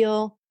just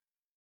feel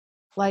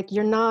like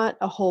you're not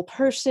a whole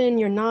person,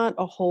 you're not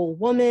a whole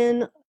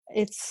woman.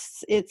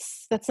 It's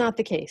That's not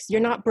the case.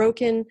 You're not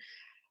broken.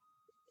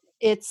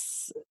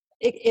 it's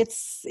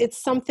it's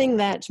something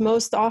that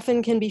most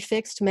often can be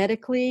fixed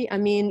medically. I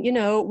mean,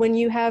 when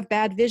you have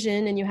bad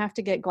vision and you have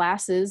to get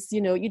glasses,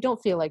 you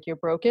don't feel like you're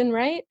broken,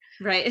 right?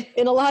 Right.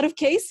 In a lot of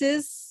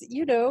cases,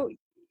 you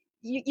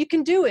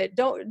can do it.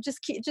 Don't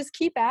just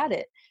keep at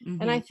it.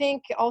 And I Hmm.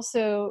 think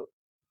also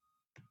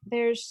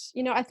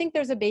I think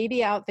there's a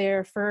baby out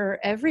there for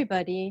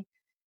everybody,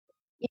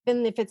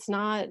 even if it's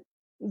not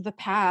the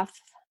path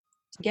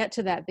to get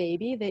to that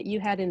baby that you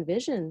had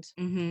envisioned.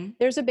 Hmm.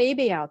 There's a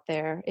baby out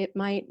there. It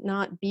might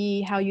not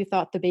be how you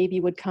thought the baby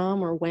would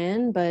come or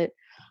when, but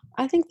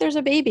I think there's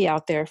a baby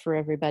out there for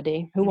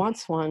everybody who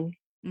wants one.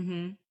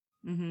 Hmm.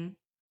 Hmm.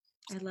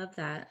 I love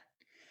that.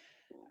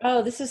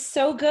 Oh, this is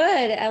so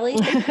good, Ellie.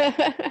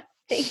 Thank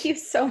Thank you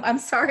so much. I'm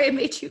sorry I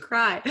made you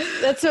cry.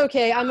 That's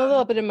okay. I'm a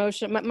little bit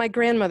emotional. My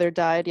grandmother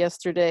died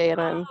yesterday,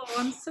 and I'm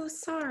so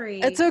sorry.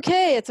 It's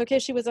okay. It's okay.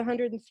 She was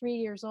 103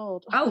 years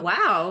old. Oh,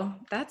 wow.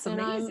 That's and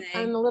amazing.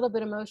 I'm a little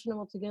bit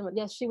emotional to begin with.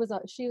 Yes, she was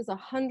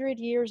 100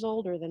 years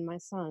older than my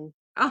son.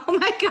 Oh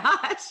my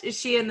gosh. Is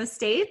she in the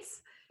States?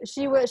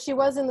 She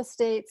was in the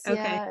States.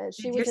 Okay. Yeah,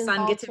 she Did was your in son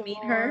Baltimore. get to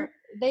meet her?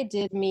 They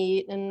did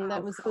meet, and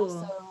that Oh, was cool.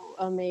 also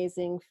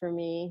amazing for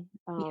me.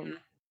 Yeah.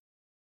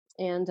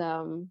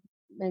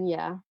 And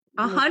yeah.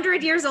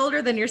 100 years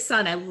older than your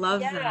son. I love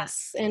that.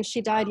 Yes, and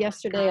she died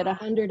yesterday at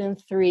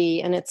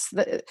 103, and it's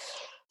the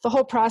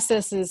whole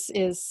process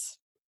is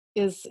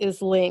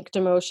linked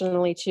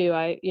emotionally too.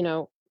 I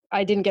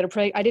didn't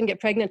get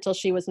pregnant till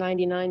she was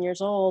 99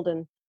 years old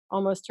and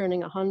almost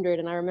turning 100,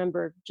 and I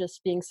remember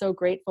just being so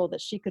grateful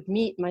that she could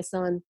meet my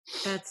son.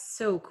 That's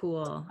so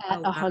cool.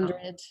 At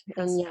 100.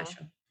 How And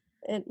special.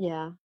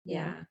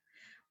 Yeah.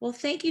 Well,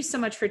 thank you so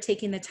much for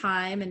taking the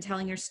time and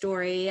telling your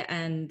story.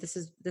 And this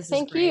is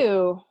Thank great.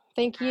 you.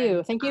 Thank you.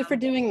 And, Thank you for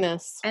doing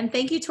this. And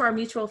thank you to our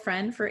mutual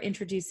friend for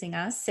introducing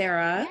us,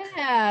 Sarah.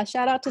 Yeah.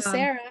 Shout out to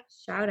Sarah.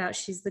 Shout out.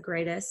 She's the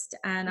greatest.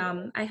 And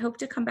I hope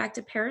to come back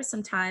to Paris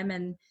sometime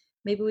and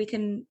maybe we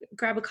can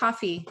grab a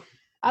coffee.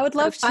 I would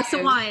love to. A glass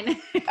of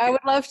wine. I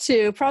would love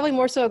to. Probably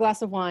more so a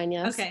glass of wine.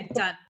 Yes. Okay,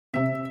 done.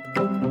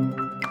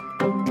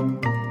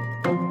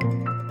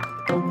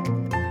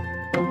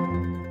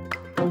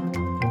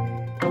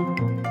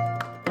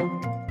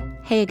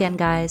 Hey again,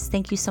 guys.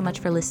 Thank you so much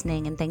for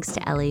listening, and thanks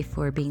to Ellie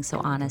for being so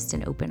honest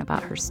and open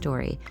about her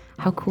story.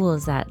 How cool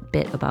is that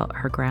bit about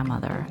her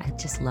grandmother? I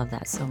just love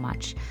that so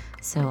much.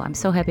 So I'm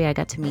so happy I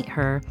got to meet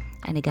her.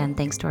 And again,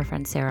 thanks to our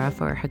friend Sarah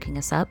for hooking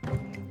us up.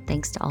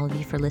 Thanks to all of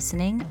you for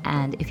listening.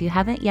 And if you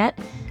haven't yet,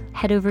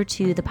 head over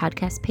to the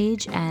podcast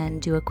page and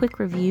do a quick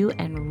review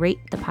and rate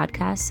the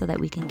podcast so that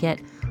we can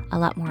get a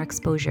lot more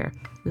exposure.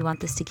 We want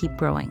this to keep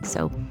growing.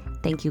 So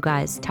thank you,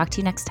 guys. Talk to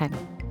you next time.